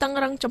មានភាពតឹង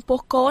រឹងចំពោះ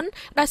កូន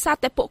ដោយសារ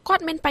តែពួកគា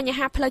ត់មានបញ្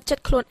ហាផ្លូវចិត្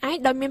តខ្លួនឯង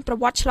ដោយមានប្រ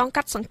វត្តិឆ្លង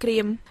កាត់សង្គ្រា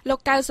មលោក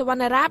កៅសវ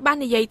ណ្ណារាបាន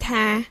និយាយ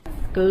ថា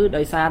គឺ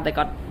ដោយសារតែ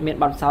គាត់មាន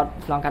បទពិសោធន៍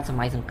ឆ្លងកាត់ស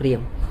ម័យសង្គ្រាម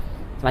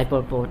សម័យប៉ុ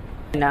លពត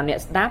ណាអ្នក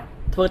ស្ដាប់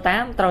ធ្វើតា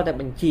មត្រូវតែ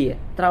បញ្ជា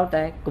ត្រូវ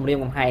តែគម្រាម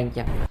កំហែង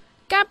ចឹង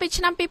កាលពី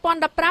ឆ្នាំ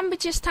2015វិ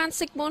ទ្យាស្ថាន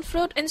Sigmund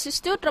Freud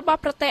Institute របស់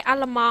ប្រទេសអា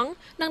ល្លឺម៉ង់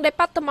និងដេ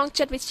ប៉ាតឺម៉ង់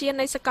ចិត្តវិទ្យា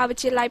នៃសាកលវិ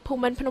ទ្យាល័យភូ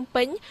មិន្ទភ្នំ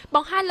ពេញប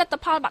ង្ហាញលទ្ធ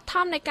ផលប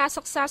ឋមនៃការ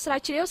សិក្សាស្រាវ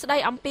ជ្រាវស្ដី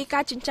អំពីកា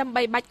រចិញ្ចឹម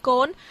បីបាច់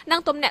កូននិ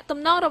ងទំនាក់ទំ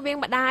នងរវាង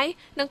ម្ដាយ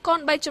និងកូន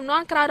3ជំនា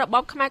ន់ក្រោយរប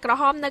បខ្មែរក្រ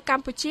ហមនៅក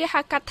ម្ពុជា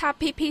ហៅកាត់ថា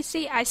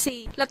PPCIC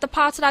លទ្ធផ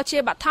លស្រាវជ្រា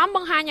វបឋមប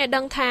ង្ហាញឲ្យ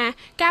ដឹងថា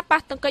ការប៉ះ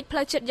ទង្គិចផ្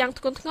លូវចិត្តយ៉ាង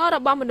ធ្ងន់ធ្ងររ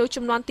បស់មនុស្ស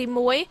ជំនាន់ទី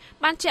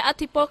1បានជះឥទ្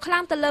ធិពលខ្លាំ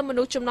ងទៅលើម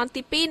នុស្សជំនាន់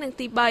ទី2និង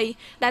ទី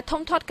3ដែល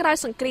ធំធាត់ក្រោយ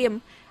សង្គ្រាម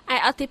ឯ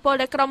ឥទ្ធិពល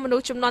ដែលក្រុមមនុ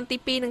ស្សជំនាន់ទី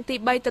2និងទី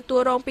3ទទួល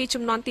រងពី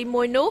ជំនាន់ទី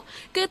1នោះ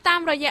គឺតាម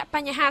រយៈប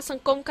ញ្ហាស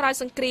ង្គមក្រោយ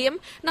សង្គ្រាម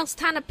និងស្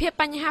ថានភាព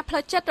បញ្ហាផ្លូ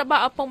វចិត្តរប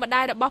ស់ឪពុកម្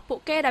ដាយរបស់ពួក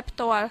គេដែលផ្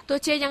ទាល់ទោះ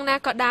ជាយ៉ាងណា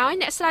ក៏ដោយ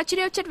អ្នកស្រាវជ្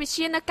រាវចិត្តវិទ្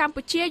យានៅកម្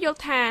ពុជាយល់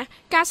ថា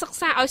ការសិក្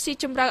សាឲ្យស៊ី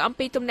ជម្រៅអំ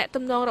ពីទំនាក់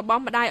ទំនងរប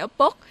ស់ម្ដាយឪ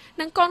ពុក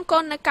និងកូ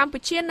ននៅកម្ពុ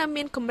ជានៅ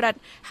មានកម្រិត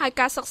ហើយ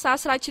ការសិក្សា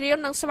ស្រាវជ្រាវ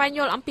និងស្វែងយ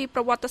ល់អំពីប្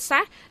រវត្តិសា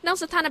ស្ត្រនិង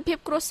ស្ថានភាព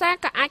គ្រួសារ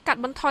ក៏អាចកាត់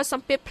បន្ថយស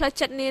ម្ពាធផ្លូវ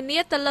ចិត្តនានា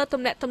ទៅលើ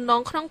ទំនាក់ទំន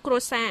ងក្នុងគ្រួ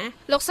សារ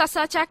លោកសាស្ត្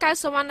រាចារ្យកៅ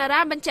សវណ្ណា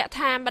រាបញ្ជាក់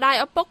ថាម្ដាយ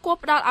ឪពុកគួរ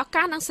ផ្ដល់ឱ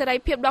កាសនិងសេរី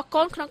ភាពដល់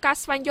កូនក្នុងការ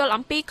ស្វែងយល់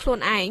អំពីខ្លួន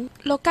ឯង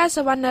លោកកៅស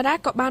វណ្ណារា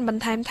ក៏បានប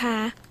ន្ថែមថា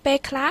ពេល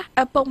ខ្លះ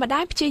ឪពុកម្ដា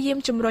យព្យាយាម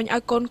ជំរុញឲ្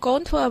យកូ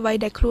នធ្វើអ្វី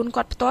ដែលខ្លួន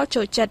គាត់ផ្ទាល់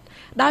ចូលចិត្ត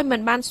ដោយមិន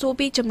បានសួរ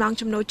ពីចំណង់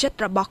ចំណូលចិត្ត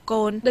របស់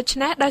កូនដូច្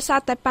នេះដោយសារ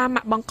តែប៉ា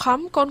ម៉ាក់បង្ខំ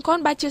កូន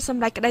បែរជាស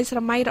ម្រេចក្តីស្រ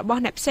មៃរប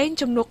ស់អ្នកផ្សេង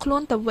ជំនួសខ្លួ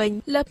នទៅវិញ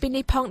លើពី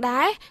នេះផង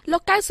ដែរលោ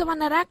កកៅសវ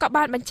ណ្ណារាក៏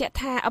បានបញ្ជាក់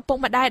ថាឪពុក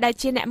ម្ដាយដែល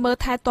ជាអ្នកមើល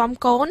ថែទាំ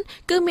កូន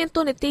គឺមាន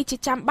តួនាទីជា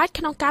ចាំបាច់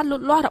ក្នុងការលូ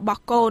តលាស់រប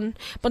ស់កូន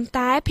ប៉ុន្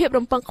តែភាព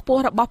រំពឹងខ្ព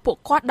ស់របស់ពួក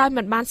គាត់ដោយ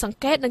មិនបានសង្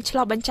កេតនិងឆ្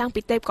លុះបញ្ចាំង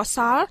ពីទេពកោស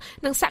ល្យ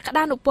និងសក្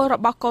តានុពលរ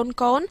បស់កូន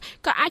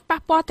ក៏អាចប៉ះ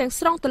ពាល់ទាំង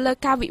ស្រុងទៅលើ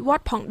ការវិវ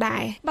ត្តផងដែ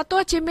របើ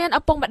ទោះជាមាន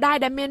ឪពុកម្ដាយ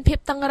ដែលមានភាព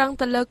តឹងរ៉ឹង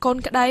ទៅលើកូន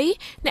ក្តី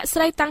អ្នកស្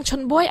រីតាំងឈុ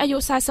នបួយអាយុ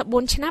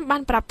44ឆ្នាំបា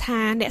នប្រាប់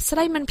ថាអ្នកស្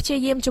រីមិនព្យា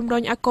យាមជំរុ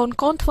ញឲ្យ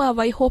កូនធ្វើអ្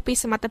វីហួសពី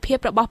សមត្ថភាព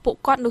របស់ពួក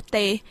គាត់នោះ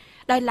ទេ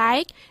ដោយឡែ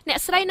កអ្នក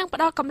ស្រីនឹងផ្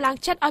ដល់កម្លាំង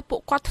ចិត្តឲ្យពួ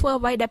កគាត់ធ្វើ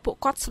អ្វីដែលពួក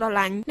គាត់ស្រ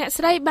ឡាញ់អ្នក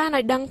ស្រីបាន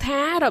ឲ្យដឹងថា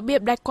របៀ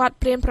បដែលគាត់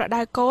ព្រានប្រ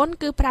ដៅកូន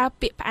គឺប្រើ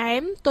ពាក្យផ្អែ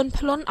មទន់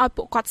ភ្លន់ឲ្យ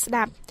ពួកគាត់ស្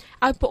ដាប់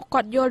ឲ្យពួក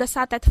គាត់យល់ដោយ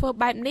សារតែធ្វើ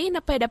បែបនេះ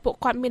នៅពេលដែលពួក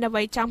គាត់មានអ្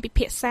វីចង់ពិ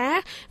ភាក្សា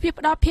វា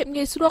ផ្ដល់ភាព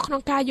ងាយស្រួលក្នុ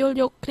ងការយល់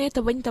យកគ្នា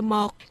ទៅវិញទៅម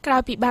កក្រោ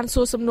យពីបាន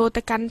សួរសំណួរ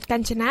ទៅកាន់ក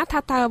ញ្ចនាថា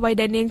តើអ្វី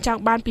ដែលនាងចង់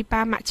បានពី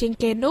ប៉ាម៉ាក់ជាង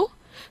គេនោះ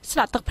ស្រ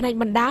ក់ទឹកភ្នែក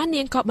បណ្ដា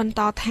នាងក៏បន្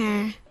តថា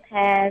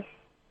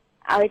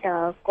ឲ្យតែ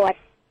គាត់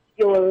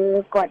យល់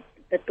គាត់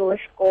ទទួល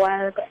ស្គា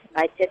ល់ក៏សប្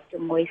បាយចិត្តជា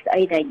មួយស្អី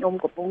ដែលខ្ញុំ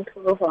កំពុងធ្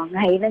វើរាល់ថ្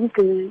ងៃហ្នឹង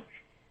គឺ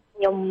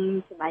ខ្ញុំ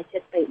សប្បាយចិ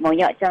ត្តពេកមក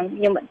យកចង់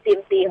ខ្ញុំមិនទៀម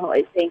ទីរយ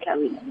ផ្សេងក្រៅ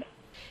វិញ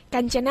ក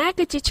ញ្ចនា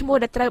គឺជាឈ្មោះ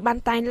ដែលត្រូវបាន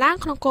តែងឡើង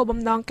ក្នុងគោលបំ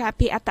ណងការ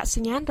ពារអត្តស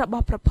ញ្ញាណរប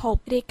ស់ប្រភព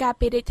រាយការណ៍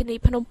ពីរាជធានី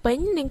ភ្នំពេញ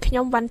និងខ្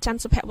ញុំវ៉ាន់ច័ន្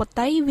ទសុភវ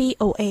តី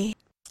VOA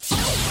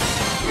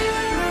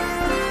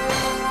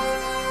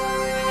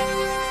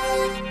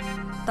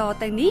ត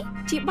ទៅនេះ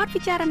ជាបទ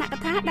ពិចារណក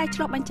ថាដែលឆ្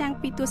លុះបញ្ចាំង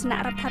ពីទស្សនៈ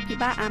រដ្ឋាភិ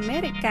បាលអាមេ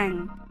រិក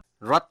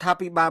រដ្ឋា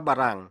ភិបាលបា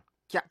រាំង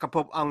ចក្រភ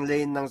ពអង់គ្លេ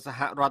សនិងសហ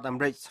រដ្ឋអា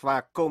មេរិកស្វា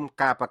គមន៍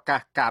ការប្រកា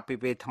សការពី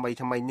ពេលថ្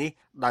មីនេះ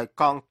ដោយ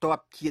កងទ័ព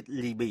ជាតិ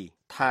លីប៊ី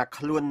ថា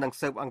ខ្លួននឹង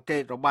ស៊ើបអង្កេ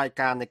តរបាយ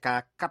ការណ៍នៃការ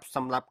កាប់ស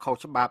ម្លាប់ខុ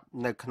សច្បាប់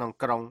នៅក្នុង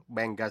ក្រុង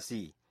បេងហ្គា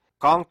ស៊ី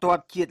កងទ័ព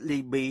ជាតិលី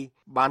ប៊ី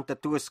បានទ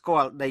ទួលស្គា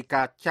ល់ដី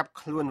កាចាប់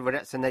ខ្លួនវី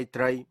រៈសេនីយ៍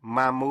ត្រី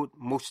ម៉ាមូត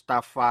មូស្តា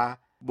ហ្វា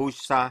ប៊ូ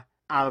សា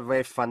អាល់វេ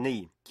ហ្វានី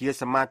ជា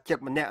សមាជិក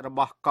ម្នាក់រប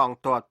ស់កង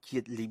ទ័ពជា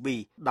តិលីប៊ី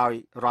ដោយ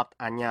រដ្ឋ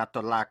អាជ្ញា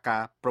តុលាកា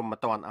រព្រហ្ម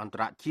ទណ្ឌអន្ត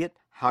រជាតិ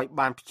ហើយ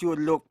បានព្យួរ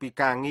លោកពី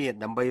ការងារ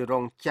ដើម្បីរ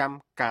ងចាំ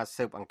ការ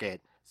ស៊ើបអង្កេត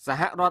ស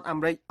ហរដ្ឋអា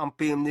មេរិកអំ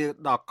ពាវនាវ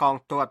ដល់កង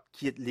ទ័ព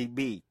ជាតិលី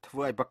ប៊ីធ្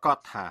វើឲ្យប្រកាស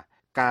ថា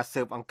ការ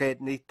ស៊ើបអង្កេត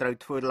នេះត្រូវ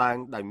ធ្វើឡើង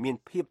ដោយមាន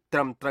ភាពត្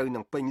រឹមត្រូវនិ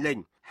ងពេញលេញ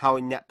ហើយ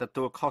អ្នកទ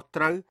ទួលខុស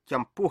ត្រូវ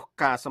ចំពោះ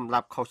ការសម្លា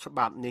ប់ខុសច្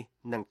បាប់នេះ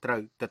នឹងត្រូ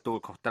វទទួល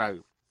ខុសត្រូវ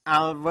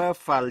Alver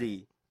Fali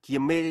ជា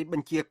មេប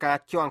ញ្ជាការ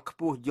ជាន់ខ្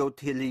ពស់យោ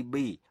ធាលី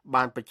ប៊ី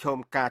បានប្រឈម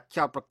ការ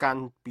ចោទប្រកា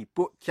ន់ពី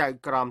ពួកចៅ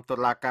ក្រមតុ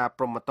លាការ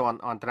ព្រហ្មទណ្ឌ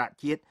អន្តរ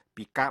ជាតិ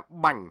ពីការ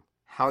បាញ់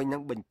ហើយនឹ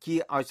ងបញ្ជា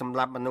ឲ្យសម្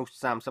លាប់មនុស្ស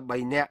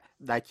33នាក់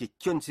ដែលជា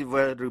ជនស៊ី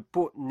វិលឬ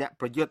ពួកអ្នក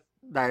ប្រយុទ្ធ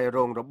ដែលរ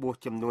ងរបួស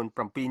ចំនួន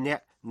7នា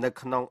ក់នៅ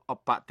ក្នុងឧ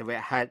បទ្ទវ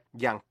ហេតុ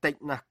យ៉ាងតិច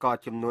ណាស់ក៏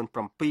ចំនួន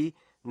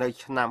7នៅ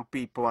ឆ្នាំ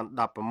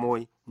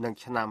2016និង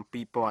ឆ្នាំ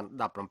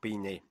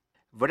2017នេះ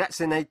វីរៈ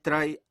សេនីយ៍ត្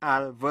រី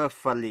Alver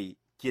Fali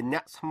ជាអ្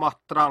នកស្មោះ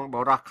ត្រង់ប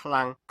រិសុទ្ធខ្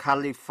លាំង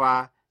Khalifa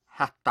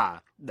Haftar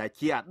ដែល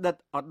ជាអតីត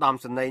ឧត្តម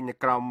សេនីយ៍នៅ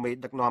ក្រោមមេ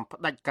ដឹកនាំផ្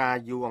ដាច់ការ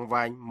យូរអង្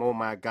វែង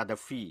Muammar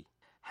Gaddafi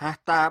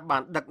Haftar បា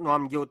នដឹក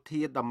នាំយោ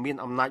ធាដ៏មាន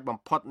អំណាចបំ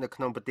ផុតនៅក្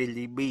នុងប្រទេស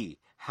លីប៊ី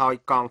ហើយ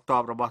កងទ័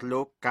ពរបស់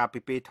លោកកាលពី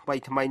ពេលថ្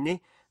មីនេះ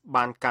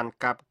បានកាន់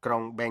កាប់ក្រុ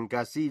ងបេងហ្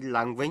គាស៊ី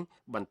ឡើងវិញ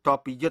បន្ទា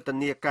ប់ពីយុទ្ធ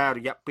នាការរ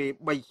យៈពេល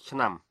3ឆ្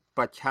នាំ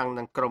ប្រឆាំង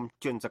នឹងក្រុម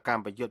ជនសកម្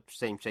មប្រយុទ្ធផ្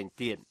សេង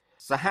ទៀត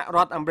សហរ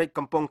ដ្ឋអាមេរិក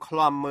កំពុងឃ្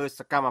លាំមើល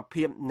សកម្ម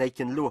ភាពនៃ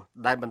ជម្លោះ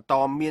ដែលបន្ត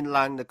មាន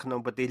ឡើងនៅក្នុង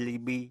ប្រទេសលី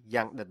ប៊ី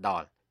យ៉ាងដដែ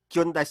លជ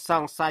នដែលស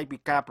ង្ស័យពី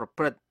ការប្រ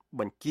ព្រឹត្ត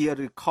បញ្ជា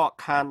ឬខក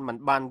ខានមិន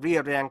បានរា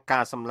រាំងកា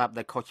រសម្លាប់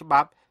ដោយខុសច្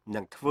បាប់និ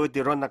ងធ្វើ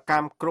ទារុណក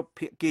ម្មគ្រប់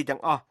ភាគីទាំ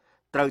ងអស់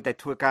ត្រូវតែ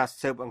ធ្វើការ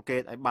ស៊ើបអង្កេ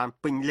តឲ្យបាន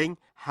ពេញលេញ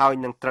ហើយ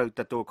នឹងត្រូវ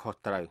ទទួលខុស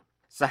ត្រូវ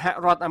សហ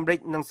រដ្ឋអាមេរិក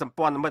និងសម្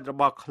ព័ន្ធមិត្តរ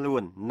បស់ខ្លួ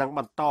ននឹងប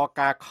ន្ត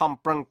ការខំ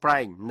ប្រឹងប្រែ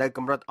ងនៅក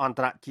ម្រិតអន្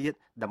តរជាតិ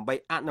ដើម្បី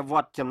អនុវ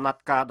ត្តចំណាត់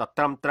ការដ៏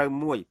ត្រឹមត្រូវ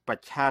មួយប្រ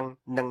ឆាំង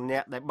នឹងអ្ន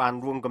កដែលបាន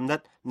រួមគំនិត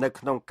នៅ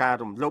ក្នុងការ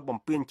រំលោភបំ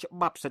ពានច្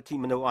បាប់សិទ្ធិ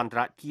មនុស្សអន្ត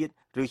រជាតិ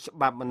ឬច្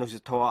បាប់មនុស្ស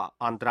ធម៌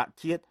អន្តរ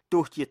ជាតិ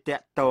ទោះជាតា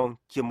ក់ទង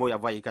ជាមួយ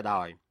អ្វីក៏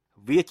ដោយ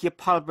វាជា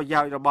ផលប្រយោ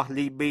ជន៍របស់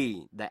លីប៊ី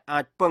ដែលអា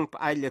ចពឹងផ្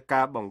អែកលើ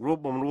ការបង្រួប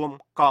បង្រួម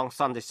កង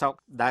សន្តិសុខ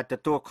ដែលទ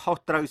ទួលខុស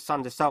ត្រូវស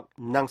ន្តិសុខ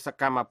និងស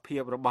កម្មភា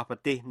ពរបស់ប្រ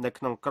ទេសនៅ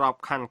ក្នុងក្រប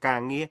ខ័ណ្ឌការ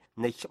ងារ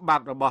នៃច្បា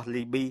ប់របស់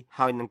លីប៊ី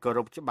ហើយនឹងគោរ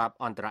ពច្បាប់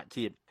អន្តរ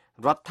ជាតិ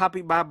រដ្ឋា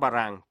ភិបាលបា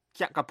រាំង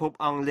ចក្រភព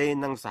អង់គ្លេស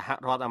និងសហ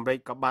រដ្ឋអាមេរិក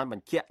ក៏បានប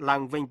ញ្ជាក់ឡើ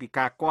ងវិញពី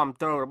ការគាំ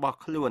ទ្ររបស់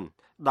ខ្លួន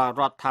ដល់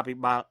រដ្ឋាភិ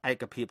បាលឯ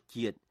កភាព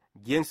ជាតិ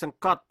យើងសង្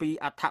កត់ពី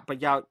អត្ថប្រ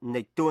យោជន៍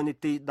នៃតួនា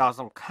ទីដ៏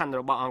សំខាន់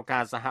របស់អង្គកា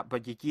រសហប្រ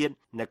ជាជាតិ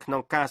នៅក្នុ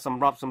ងការស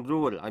ម្របសម្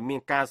រួលឲ្យមា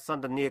នការស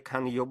ន្ទនាខា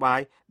ងនយោបាយ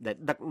ដែល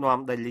ដឹកនាំ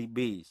ដោយលី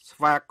ប៊ីស្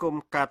វាគម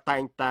ន៍ការតែ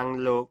ងតាំង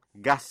លោក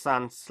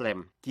Ghassan Slem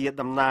ជា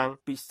តំណាង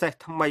ពិសេស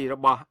ថ្មីរ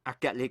បស់អ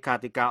គ្គលេខា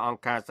ធិការអង្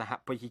គការសហ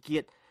ប្រជាជា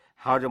តិ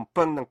ហើយរំ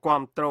ពឹងនឹង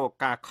គាំទ្រ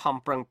ការខំ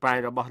ប្រឹងប្រែង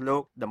របស់លោ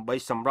កដើម្បី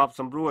សម្រប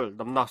សម្រួល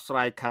ដំណោះស្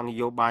រាយខាងន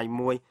យោបាយ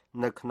មួយ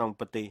នៅក្នុង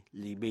ប្រទេស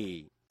លីប៊ី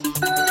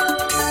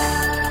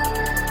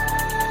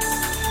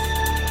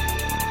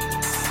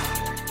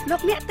លោ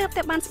កអ្នកទើប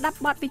តែបានស្ដាប់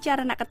បទពិចា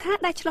រណកថា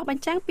ដែលឆ្លុះប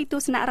ញ្ចាំងពីទ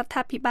ស្សនៈរដ្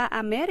ឋាភិបាល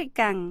អាមេរិ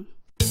ក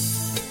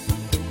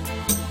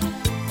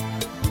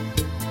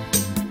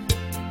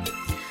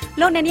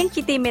លោកអ្នកនាង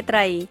ជាទីមេត្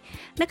រី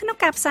នៅក្នុង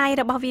ការផ្សាយ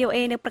របស់ VOA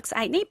នៅព្រឹកស្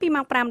អែកនេះពី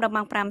ម៉ោង 5 ដល់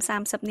ម៉ោង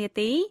 5:30 នា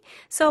ទី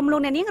សូមលោក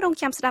អ្នកនាងរង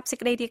ចាំស្ដាប់សេច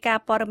ក្តីរាយការ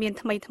ណ៍ព័ត៌មាន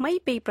ថ្មីៗ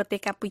ពីប្រទេស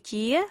កម្ពុ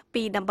ជា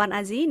ពីតំបន់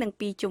អាស៊ីនិង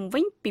ពីជុំវិ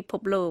ញពិភ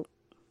ពលោក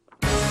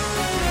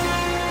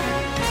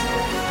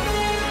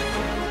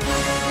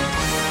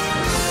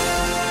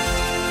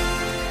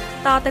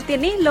តទៅទៀត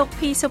នេះលោក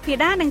ភីសុភា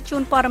ដានឹងជួ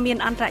នព័ត៌មាន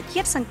អន្តរ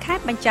ជាតិសង្ខេប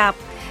បញ្ចប់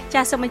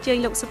ចាសសូមអញ្ជើញ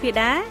លោកសុភា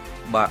ដា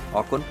បាទអ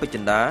រគុណពេជ្រ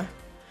ចិន្តា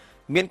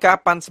មានការ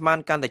ប៉ាន់ស្មាន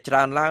កាន់តែច្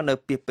រើនឡើងនៅ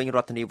ពីពេញរ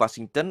ដ្ឋធានី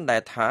Washington ដែ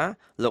លថា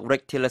លោក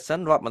Rex Tillerson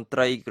រដ្ឋមន្ត្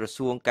រីក្រ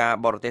សួងការ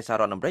បរទេសសហ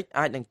រដ្ឋអាមេរិក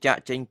អាចនឹងចាក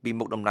ចេញពី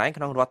មុខតំណែង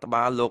ក្នុងរដ្ឋ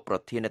បាលលោកប្រ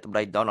ធានាធិប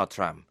តី Donald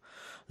Trump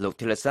លោក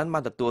Tillerson បា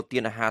នទទួលទា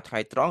នអាហារថ្ងៃ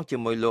ត្រង់ជា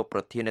មួយលោកប្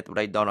រធានាធិប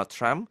តី Donald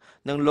Trump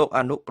និងលោក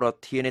អនុប្រ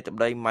ធានាធិប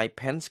តី Mike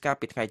Pence កាល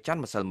ពីថ្ងៃច័ន្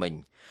ទម្សិលមិញ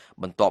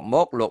បន្ទាប់ម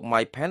កលោក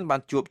Mike Pence បា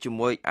នជួបជា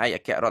មួយឯកអ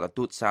គ្គរដ្ឋ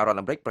ទូតសហរដ្ឋ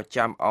អាមេរិកប្រ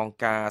ចាំអង្គ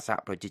ការសហ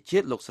ប្រជាជា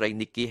តិលោកស្រី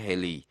Nikki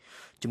Haley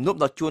ជំនួប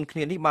ដ៏ជួនគ្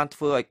នានេះបាន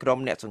ធ្វើឲ្យក្រុម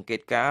អ្នកសង្កេត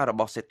ការណ៍រ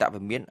បស់សេត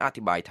វិមានអ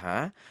ធិប្បាយថា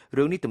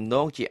រឿងនេះទំន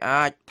ងជា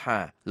អាចថា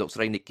លោកស្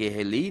រី Nikki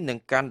Haley នឹង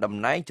កាន់តំ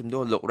ណែងជំនួ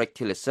សលោក Rex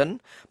Tillerson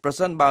ប្រ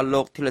សិនបើ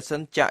លោក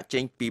Tillerson ចាកចេ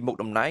ញពីមុខ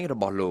តំណែងរ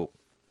បស់លោក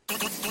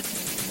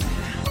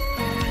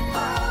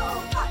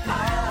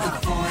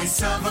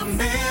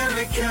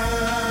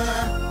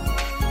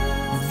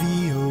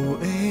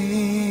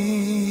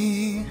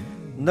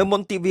នៅម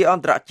ន្ទីរវាអ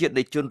ន្តរជាតិ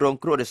នៃជនរង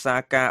គ្រោះដោយសារ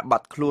ការបា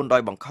ត់ខ្លួនដោ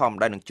យបង្ខំ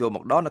ដែលនឹងចូលម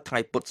កដល់នៅថ្ងៃ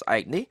ពុធស្អែ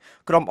កនេះ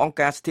ក្រុមអង្គ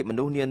ការសិទ្ធិម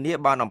នុស្សនានា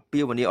បានអំ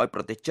ពាវនាវឲ្យប្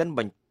រទេសចិនប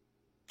ញ្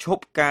ឈ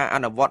ប់ការអ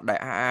នុវត្តដែល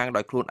អះអាង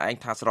ដោយខ្លួនឯង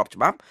ថាស្របច្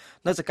បាប់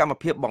នៅសកម្ម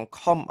ភាពបង្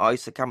ខំឲ្យ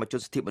សកម្មជន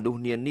សិទ្ធិមនុស្ស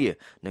នានា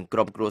និងក្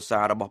រុមគ្រួសា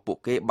ររបស់ពួក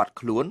គេបាត់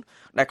ខ្លួន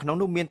ដែលក្នុង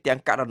នោះមានទាំង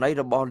ករណី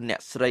របស់អ្នក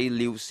ស្រី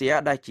លីវសៀ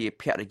ដែលជា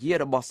ភរិយា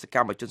របស់សក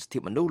ម្មជនសិទ្ធិ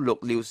មនុស្សលោក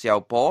លីវសៀវ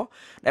ប៉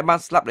ដែលបាន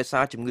ស្លាប់ដោយសា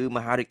រជំងឺម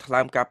ហារីកថ្លើ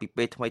មកាលពី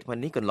ពេលថ្មីៗ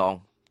នេះកន្លង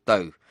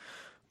ទៅ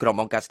ក្រុម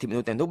អង្គការសិទ្ធិមនុ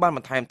ស្សទាំងនោះបានប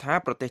ន្ថែមថា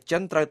ប្រទេសចិ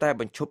នត្រូវតែ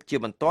បញ្ឈប់ជា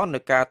បន្ទាន់នូ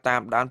វការតា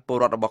មដានពល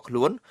រដ្ឋរបស់ខ្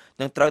លួន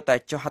និងត្រូវតែ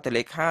ចុះហត្ថ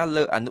លេខា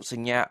លើអនុស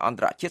ញ្ញាអន្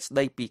តរជាតិស្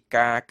តីពី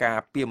ការការ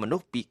ពារមនុ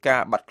ស្សពីកា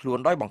របាត់ខ្លួន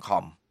ដោយបង្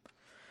ខំ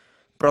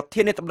ប្រ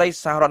ធានាធិបតី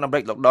សហរដ្ឋអាមេ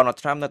រិកលោក Donald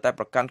Trump នៅតែ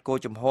ប្រកាន់គោល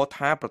ជំហរ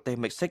ថាប្រទេស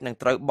មិចស៊ិកនឹង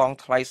ត្រូវបង់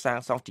ថ្លៃសាង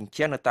សង់ជញ្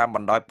ជាំងនៅតាមប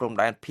ណ្ដោយព្រំ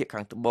ដែនភាគ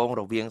ខាងត្បូង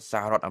រវាងស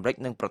ហរដ្ឋអាមេរិក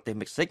និងប្រទេស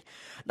មិចស៊ិក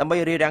ដើម្បី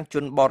រារាំងជ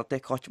នបរទេស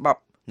ខុសច្បា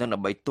ប់និងដើ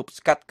ម្បីទប់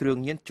ស្កាត់គ្រឿង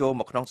ញៀនចូល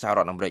មកក្នុងសហរ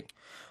ដ្ឋអាមេរិក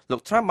លោ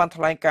ក Trump បាន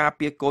ថ្លែងការ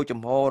ពីគោលជំ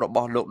ហររប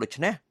ស់លោកដូច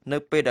នេះនៅ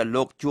ពេលដែល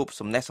លោកជួប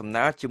សំណេះសំ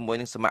ណាលជាមួយ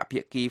នឹងសមាភា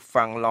គីហ្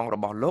វាំងឡង់រ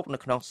បស់លោកនៅ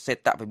ក្នុងសេ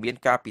តវិមាន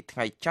កាលពីថ្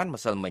ងៃច័ន្ទ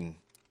ម្សិលមិញ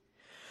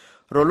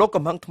រលក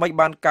កំហឹងថ្មី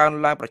បានកើន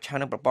ឡើងប្រឆាំង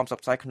នឹងប្រព័ន្ធផ្សព្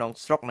វផ្សាយក្នុង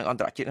ស្រុកនិងអន្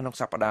តរជាតិក្នុង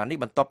សប្តាហ៍នេះ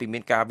បន្ទាប់ពីមា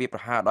នការវាយប្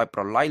រហារដោយប្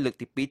រឡាយលើក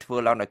ទី2ធ្វើ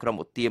ឡើងដោយក្រុម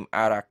ឧទាម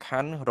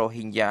Arakan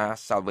Rohingya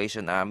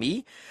Salvation Army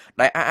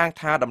ដែលអះអាង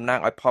ថាតំណាង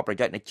ឲ្យផលប្រ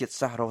យោជន៍នៃជាតិ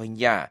សាសន៍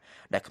Rohingya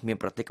ដែលគ្មាន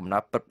ប្រទេសកំណើ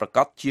តពិតប្រាក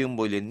ដជាង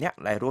1លាននាក់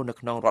ដែលរស់នៅ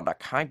ក្នុងរដ្ឋរា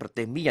ខិនប្រ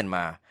ទេសមីយ៉ាន់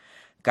ម៉ា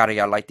ការិ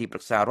យាល័យទីប្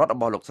រឹក្សារដ្ឋរ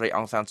បស់លោកស្រីអ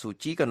ង្សានស៊ូ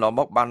ជីកន្លង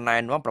មកបានណែ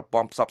នាំប្រព័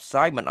ន្ធផ្សព្វផ្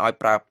សាយមិនឲ្យ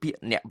ប្រើពាក្យ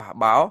អ្នកបះ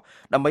បោរ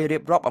ដើម្បីរៀ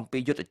បរាប់អំពី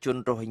យុទ្ធជន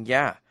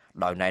Rohingya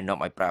ដោយណែនាំ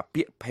ឲ្យប្រើ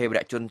ពាក្យភេរវ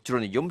ជនជ្រុល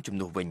និយមជំ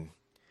នួសវិញ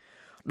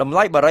តម្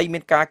លៃបារីមា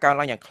នការកើន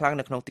ឡើងយ៉ាងខ្លាំង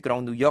នៅក្នុងទីក្រុង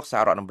ញូវយ៉កស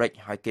ហរដ្ឋអាមេរិក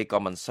ហើយគេក៏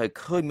មិនសូវ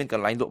ឃើញមានក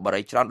ន្លែងលក់បា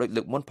រីច្រើនដូច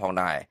លើកមុនផង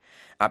ដែរ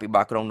អភិ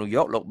បាលក្រុងញូវ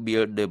យ៉កលោក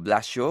Bill de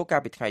Blasio កា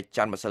លពីថ្ងៃ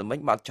ច័ន្ទម្សិលមិញ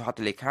បានចុះហត្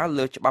ថលេខា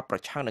លើច្បាប់ប្រ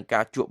ឆាំងនឹងកា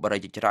រជក់បារី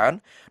ជាច្រើន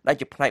ដែល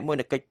ជាផ្នែកមួយ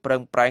នៃកិច្ចប្រឹ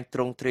ងប្រែងទ្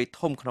រង់ទ្រាយ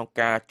ធំក្នុង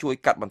ការជួយ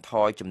កាត់បន្ថ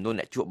យចំនួន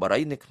អ្នកជក់បារី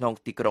នៅក្នុង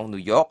ទីក្រុងញូ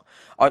វយ៉ក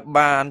ឲ្យ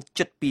បាន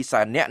ជិត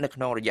 200,000 នាក់នៅក្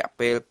នុងរយៈ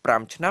ពេល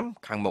5ឆ្នាំ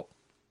ខាងមុខ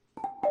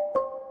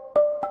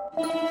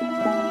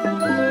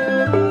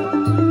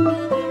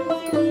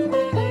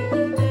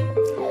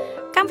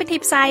កម្មវិធី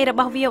ផ្សាយរប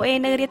ស់ VOA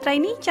នៅរាត្រី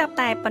នេះចាប់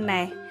តែប៉ុណ្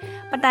ណេះ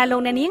ប៉ុន្តែលោក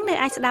អ្នកនាងនៅ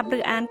អាចស្ដាប់ឬ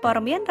អានព័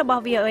ត៌មានរប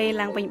ស់ VOA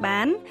ឡើងវិញ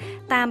បាន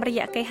តាមរ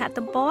យៈគេហ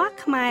ទំព័រ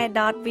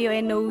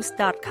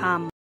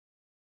khmer.voanews.com